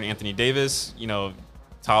factor in Anthony Davis, you know,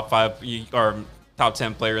 top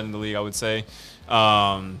 10 player in the league, I would say.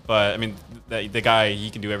 But, I mean, the guy, he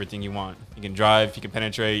can do everything you want. He can drive, he can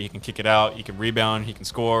penetrate, he can kick it out, he can rebound, he can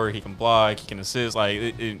score, he can block, he can assist.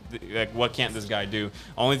 Like what can't this guy do?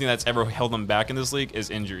 Only thing that's ever held him back in this league is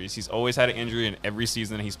injuries. He's always had an injury in every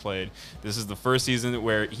season that he's played. This is the first season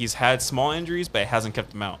where he's had small injuries, but it hasn't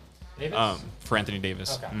kept him out. For Anthony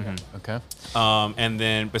Davis. Okay. Mhm. Okay. And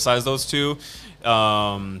then besides those two,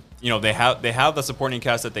 you know, they have the supporting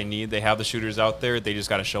cast that they need. They have the shooters out there. They just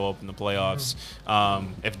got to show up in the playoffs.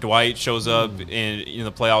 If Dwight shows up in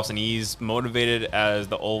the playoffs and he's motivated as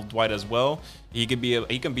the old Dwight as well, he can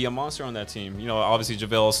be a monster on that team. You know, obviously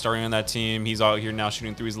JaVale is starting on that team. He's out here now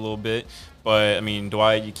shooting threes a little bit. But, I mean,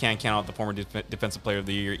 Dwight, you can't count out the former defensive player of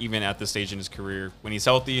the year, even at this stage in his career. When he's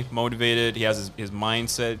healthy, motivated, he has his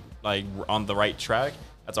mindset like on the right track,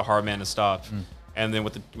 that's a hard man to stop. And then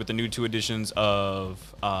with the new two additions of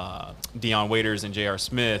Deion Waiters and J.R.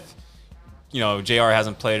 Smith, you know, J.R.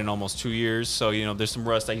 hasn't played in almost 2 years, so, you know, there's some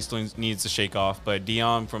rust that he still needs to shake off. But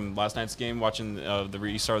Deion, from last night's game, watching the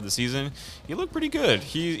restart of the season, he looked pretty good.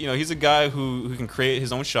 He's a guy who can create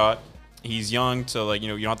his own shot. He's young, so, like, you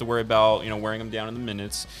know, you don't have to worry about, you know, wearing him down in the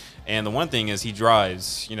minutes. And the one thing is he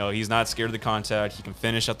drives. You know, he's not scared of the contact. He can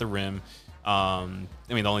finish at the rim. I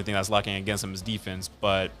mean, the only thing that's lacking against him is defense.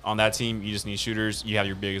 But on that team, you just need shooters. You have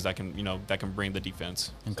your bigs that can bring the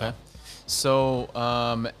defense. Okay.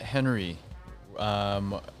 So, Henry,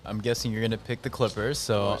 I'm guessing you're going to pick the Clippers.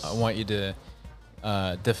 So I want you to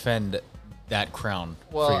defend that crown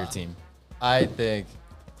for your team. I think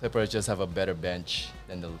Clippers just have a better bench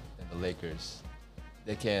than the Lakers.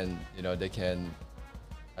 They can.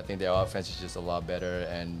 I think their offense is just a lot better,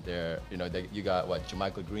 and you got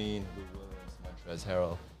JaMychal Green, Lou Williams, Montrezl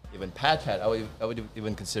Harrell, even Pat. I would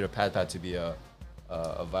even consider Pat to be a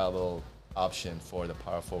viable option for the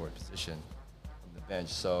power forward position on the bench.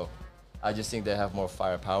 So I just think they have more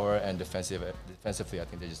firepower, and defensively, I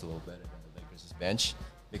think they're just a little better than the Lakers' bench,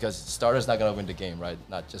 because starters not gonna win the game, right?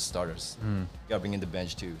 Not just starters. You gotta bring in the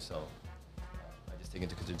bench too. So I just take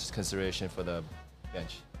into consideration for the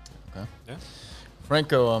bench. Okay. Yeah.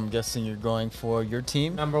 Franco, I'm guessing you're going for your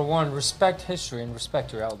team. Number one, respect history and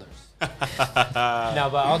respect your elders. No,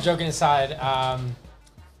 but all joking aside,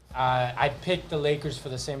 I picked the Lakers for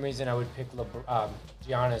the same reason I would pick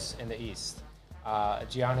Giannis in the East.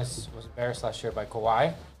 Giannis was embarrassed last year by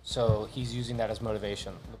Kawhi, so he's using that as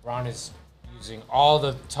motivation. LeBron is using all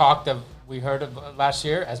the talk that we heard of last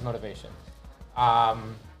year as motivation.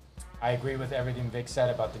 I agree with everything Vic said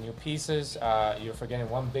about the new pieces. You're forgetting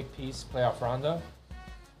one big piece, playoff Rondo.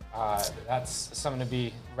 That's something to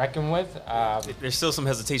be reckoned with. There's still some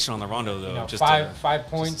hesitation on the Rondo, though. You know, just five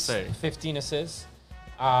points, say. 15 assists.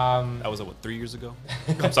 That was, 3 years ago?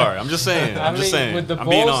 I'm sorry. I'm just saying. I'm just saying. With the I'm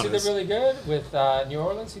being Bulls, he honest. did really good. With New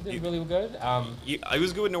Orleans, he did really good. He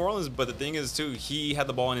was good with New Orleans, but the thing is, too, he had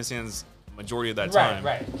the ball in his hands majority of that Right, time.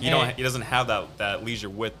 right. He doesn't have that leisure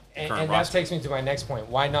with the current And that roster. takes me to my next point.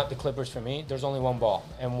 Why not the Clippers for me? There's only one ball.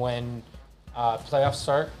 And when playoffs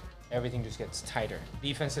start, everything just gets tighter.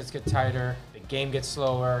 Defenses get tighter. The game gets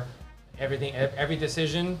slower. Every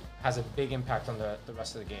decision has a big impact on the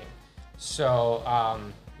rest of the game. So,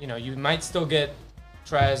 you might still get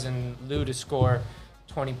Trez and Lou to score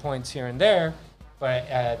 20 points here and there,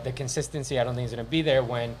 but the consistency I don't think is going to be there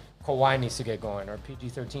when Kawhi needs to get going or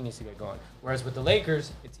PG-13 needs to get going. Whereas with the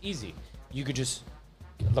Lakers, it's easy. You could just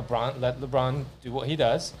let LeBron do what he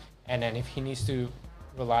does, and then if he needs to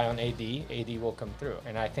rely on AD will come through.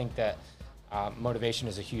 And I think that motivation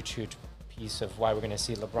is a huge piece of why we're going to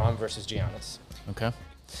see LeBron versus Giannis. Okay.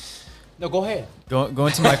 No, go ahead. Go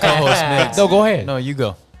into my co-host, Migs. No, go ahead. No, you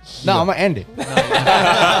go. No, I'm gonna end it.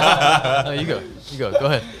 No, you go. You go. Go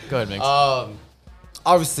ahead. Go ahead, Migs.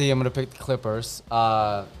 Obviously, I'm gonna pick the Clippers.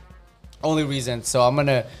 Only reason, so I'm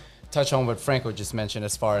gonna touch on what Franco just mentioned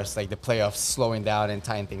as far as like the playoffs slowing down and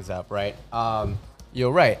tying things up, right?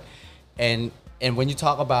 You're right, and when you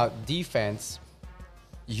talk about defense,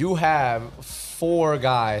 you have 4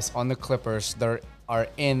 guys on the Clippers that are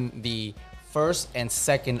in the first and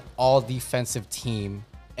second all defensive team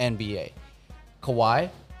NBA. Kawhi,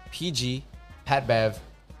 PG, Pat Bev,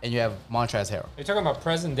 and you have Montrezl Harrell. Are you talking about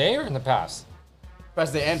present day or in the past?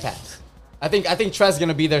 President and Pat. I think Trez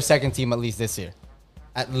gonna be their second team at least this year.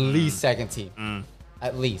 At least second team.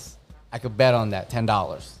 At least. I could bet on that. $10.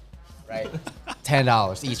 Right?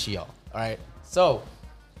 $10 each of y'all. Alright. So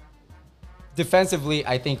defensively,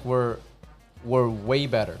 I think we're way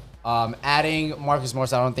better. Adding Marcus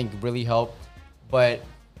Morris, I don't think really helped. But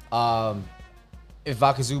if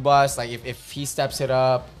Vaca Zubas, like if he steps it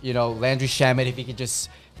up, Landry Shamet, if he could just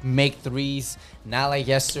make threes, not like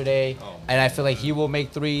yesterday, and I feel like he will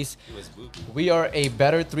make threes. We are a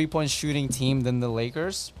better three-point shooting team than the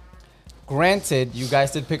Lakers. Granted, you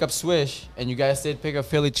guys did pick up Swish, and you guys did pick up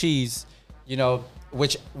Philly Cheese,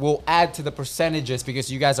 which will add to the percentages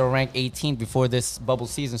because you guys are ranked 18th before this bubble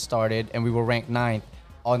season started, and we were ranked 9th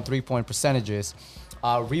on three-point percentages.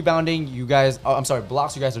 Rebounding,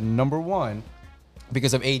 blocks, you guys are number 1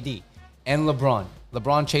 because of AD and LeBron.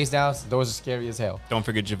 LeBron chase downs, those are scary as hell. Don't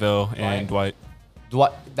forget JaVale and Dwight.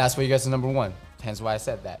 That's why you guys are number 1. Hence why I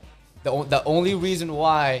said that. The only reason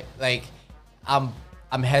why I'm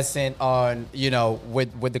hesitant on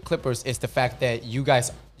with the Clippers is the fact that you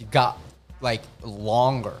guys got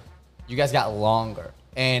longer. You guys got longer,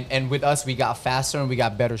 and with us we got faster and we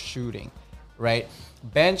got better shooting, right?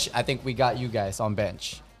 Bench, I think we got you guys on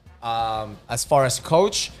bench. As far as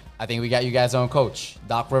coach, I think we got you guys on coach.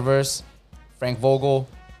 Doc Rivers, Frank Vogel,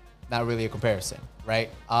 not really a comparison, right?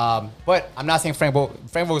 But I'm not saying Frank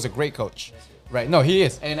Vogel is a great coach, right? No, he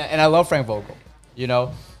is, and I love Frank Vogel.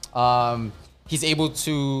 He's able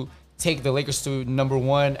to take the Lakers to number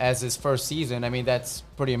 1 as his first season. I mean, that's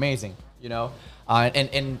pretty amazing,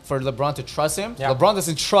 And for LeBron to trust him, LeBron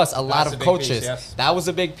doesn't trust a lot of coaches. Piece, yes. That was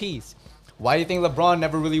a big piece. Why do you think LeBron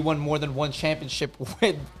never really won more than 1 championship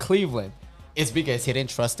with Cleveland? It's because he didn't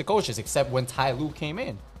trust the coaches, except when Ty Lue came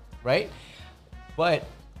in, right? But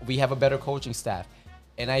we have a better coaching staff.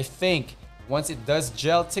 And I think once it does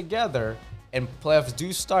gel together and playoffs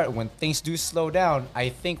do start, when things do slow down, I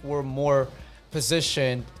think we're more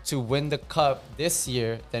positioned to win the cup this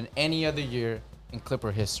year than any other year in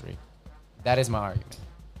Clipper history. That is my argument.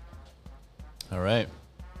 All right.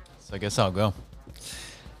 So I guess I'll go.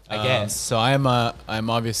 I guess. So I'm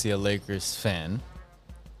obviously a Lakers fan,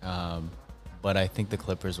 but I think the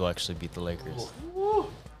Clippers will actually beat the Lakers.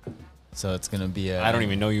 So it's gonna be I don't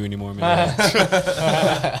even know you anymore, man.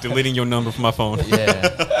 Deleting your number from my phone.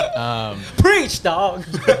 Yeah. Preach, dog.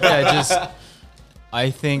 I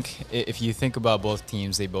think if you think about both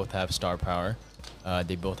teams, they both have star power.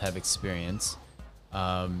 They both have experience.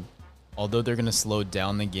 Although they're gonna slow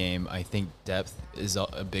down the game, I think depth is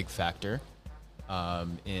a big factor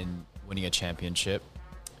in winning a championship.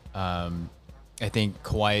 I think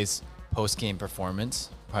Kawhi's post-game performance,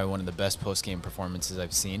 probably one of the best post-game performances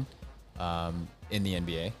I've seen in the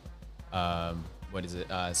NBA. What is it?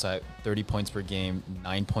 So 30 points per game,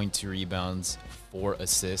 9.2 rebounds, 4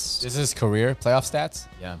 assists. This is career playoff stats?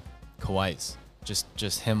 Yeah, Kawhi's.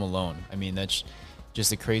 Just him alone. I mean, that's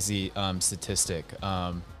just a crazy statistic.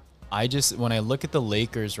 When I look at the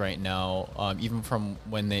Lakers right now, even from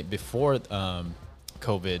when before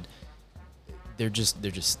COVID, they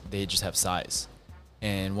just have size.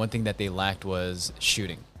 And one thing that they lacked was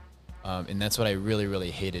shooting. And that's what I really, really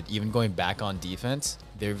hated. Even going back on defense,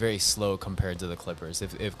 they're very slow compared to the Clippers.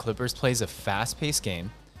 If Clippers plays a fast-paced game,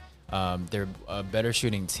 they're a better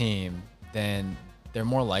shooting team, then they're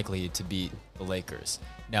more likely to beat the Lakers.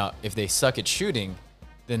 Now, if they suck at shooting,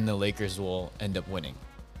 then the Lakers will end up winning.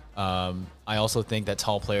 I also think that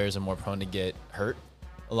tall players are more prone to get hurt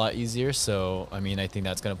a lot easier. So, I mean, I think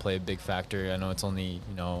that's going to play a big factor. I know it's only,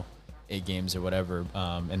 8 games or whatever,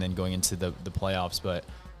 and then going into the playoffs. But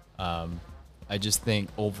I just think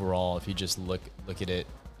overall, if you just look at it,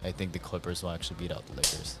 I think the Clippers will actually beat out the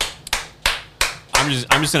Lakers.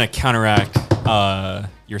 I'm just gonna counteract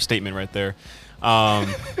your statement right there. I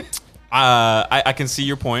can see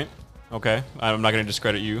your point. Okay, I'm not gonna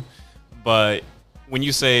discredit you, but when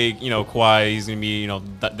you say Kawhi, he's gonna be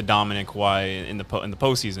the dominant Kawhi in the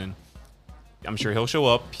postseason, I'm sure he'll show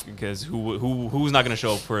up because who's not gonna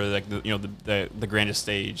show up for like the grandest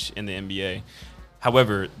stage in the NBA.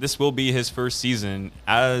 However, this will be his first season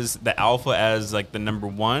as the alpha, as like the number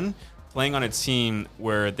one, playing on a team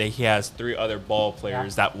where he has 3 other ball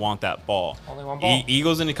players that want that ball. Only one ball.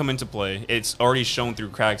 Ego's going to come into play. It's already shown through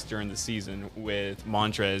cracks during the season with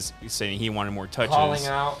Montrez saying he wanted more touches.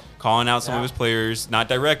 Calling out some of his players, not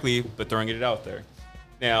directly, but throwing it out there.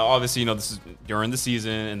 Now, obviously, this is during the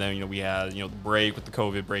season, and then, we had, the break with the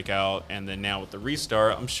COVID breakout, and then now with the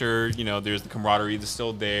restart, I'm sure, there's the camaraderie that's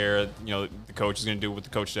still there. The coach is going to do what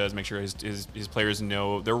the coach does, make sure his players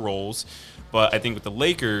know their roles. But I think with the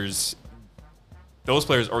Lakers, those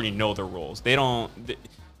players already know their roles. They don't.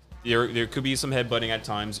 There could be some headbutting at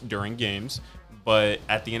times during games, but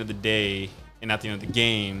at the end of the day and at the end of the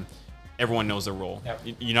game, everyone knows their role. Yep.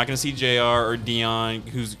 You're not going to see JR or Dion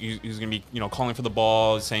who's going to be calling for the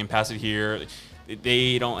ball, saying pass it here.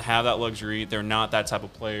 They don't have that luxury. They're not that type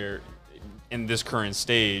of player in this current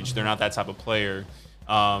stage. They're not that type of player.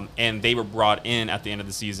 And they were brought in at the end of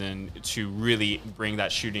the season to really bring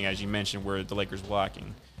that shooting, as you mentioned, where the Lakers were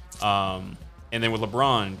lacking. And then with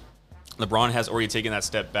LeBron has already taken that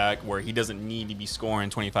step back where he doesn't need to be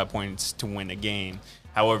scoring 25 points to win a game.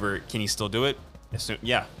 However, can he still do it?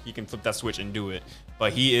 Yeah, he can flip that switch and do it.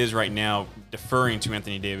 But he is right now deferring to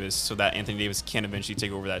Anthony Davis so that Anthony Davis can eventually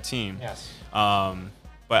take over that team. Yes.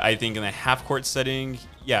 But I think in the half-court setting,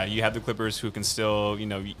 yeah, you have the Clippers who can still,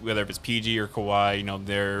 whether if it's PG or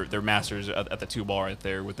Kawhi, they're masters at the 2-ball right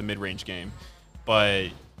there with the mid-range game. But,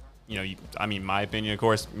 my opinion, of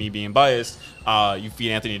course, me being biased, you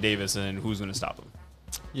feed Anthony Davis, and who's going to stop him?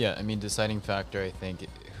 Yeah, deciding factor, I think,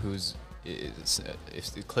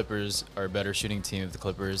 if the Clippers are a better shooting team, if the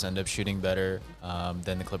Clippers end up shooting better,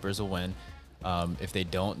 then the Clippers will win. If they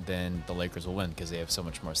don't, then the Lakers will win because they have so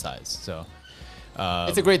much more size. So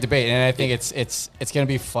it's a great debate, and I think it's going to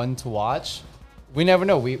be fun to watch. We never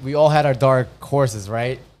know. We all had our dark horses,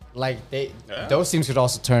 right? Like those teams could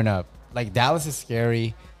also turn up. Like Dallas is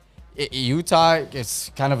scary. Utah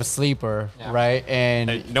is kind of a sleeper, right? And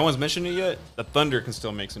hey, no one's mentioned it yet. The Thunder can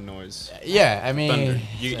still make some noise. Yeah, I mean, Thunder.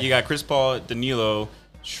 You got Chris Paul, Danilo,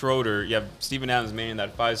 Schroeder. You have Steven Adams manning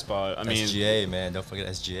that 5 spot. I mean, SGA, man. Don't forget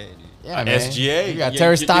SGA, dude. Yeah, man. SGA. You got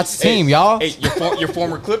Terry Stotts' team, y'all. Hey, your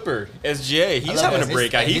former Clipper, SGA. He's having a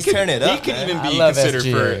breakout. He's turning it up. He could even be love considered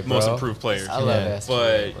SGA, for most bro. improved player. I love SGA,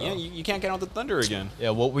 But bro. you can't count out the Thunder again.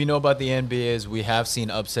 yeah, what we know about the NBA is we have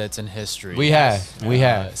seen upsets in history. We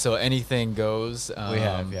have. So anything goes. We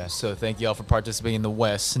have, yes. So thank you all for participating in the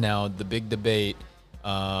West. Now the big debate.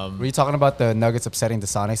 Were you talking about the Nuggets upsetting the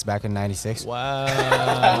Sonics back in '96? Wow.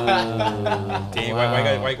 Dang,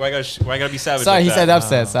 why gotta be savage? Sorry, like he that? said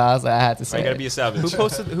upset, so I had to say. Why gotta it. be a savage?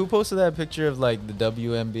 Who posted that picture of like the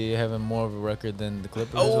WNBA having more of a record than the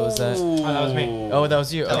Clippers? What was that? Oh, that was me. Oh, that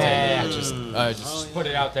was you. Okay. Yeah. Just Put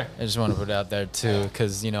it out there. I just want to put it out there too,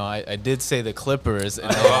 because I did say the Clippers.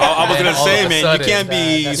 And I was gonna all say, of a man, you sudden, can't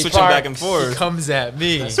be that's switching back and he forth. comes at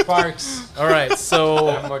me. Sparks All right, have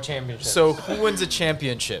so more championships. so who wins a championship?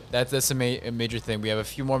 That's a major thing. We have a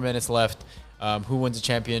few more minutes left. Who wins a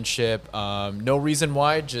championship? No reason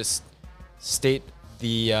why. Just state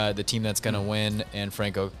the team that's gonna win. And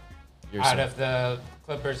Franco, you're out of the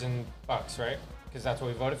Clippers and Bucks, right? Because that's what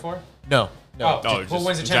we voted for. no. Oh, No, who just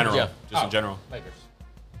wins the in general. championship? Just in general. Lakers.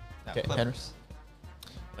 Okay, Henry.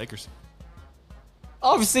 Lakers.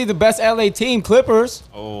 Obviously, the best LA team, Clippers.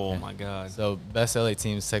 Oh my God. So best LA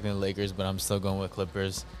team is technically Lakers, but I'm still going with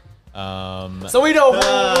Clippers. So we know who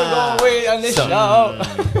we're going with on this show.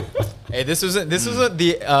 Hey, this wasn't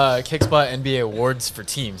the Kickspot NBA awards for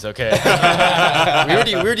teams, okay?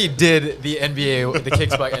 we already did the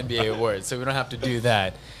Kickspot NBA awards, so we don't have to do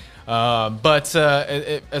that. But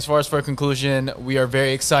as far as for a conclusion, we are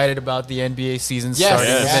very excited about the NBA season starting.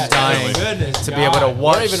 Yes. We've been dying Goodness to be able to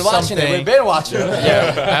watch We're even watching something. it. We've been watching it.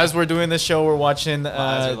 Yeah, as we're doing this show, we're watching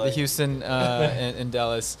eyes are the like- Houston and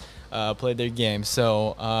Dallas play their game.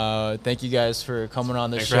 So thank you guys for coming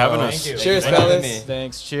on the Thanks show. for having Thank us. you. Cheers, Thank you for having fellas. me.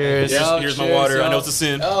 Thanks. Cheers. Yo, Here's my cheers, water. I know y'all. it's a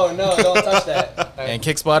sin. Oh no! Don't touch that. And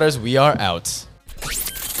Kickspotters, we are out.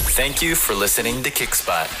 Thank you for listening to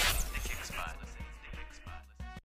Kickspot.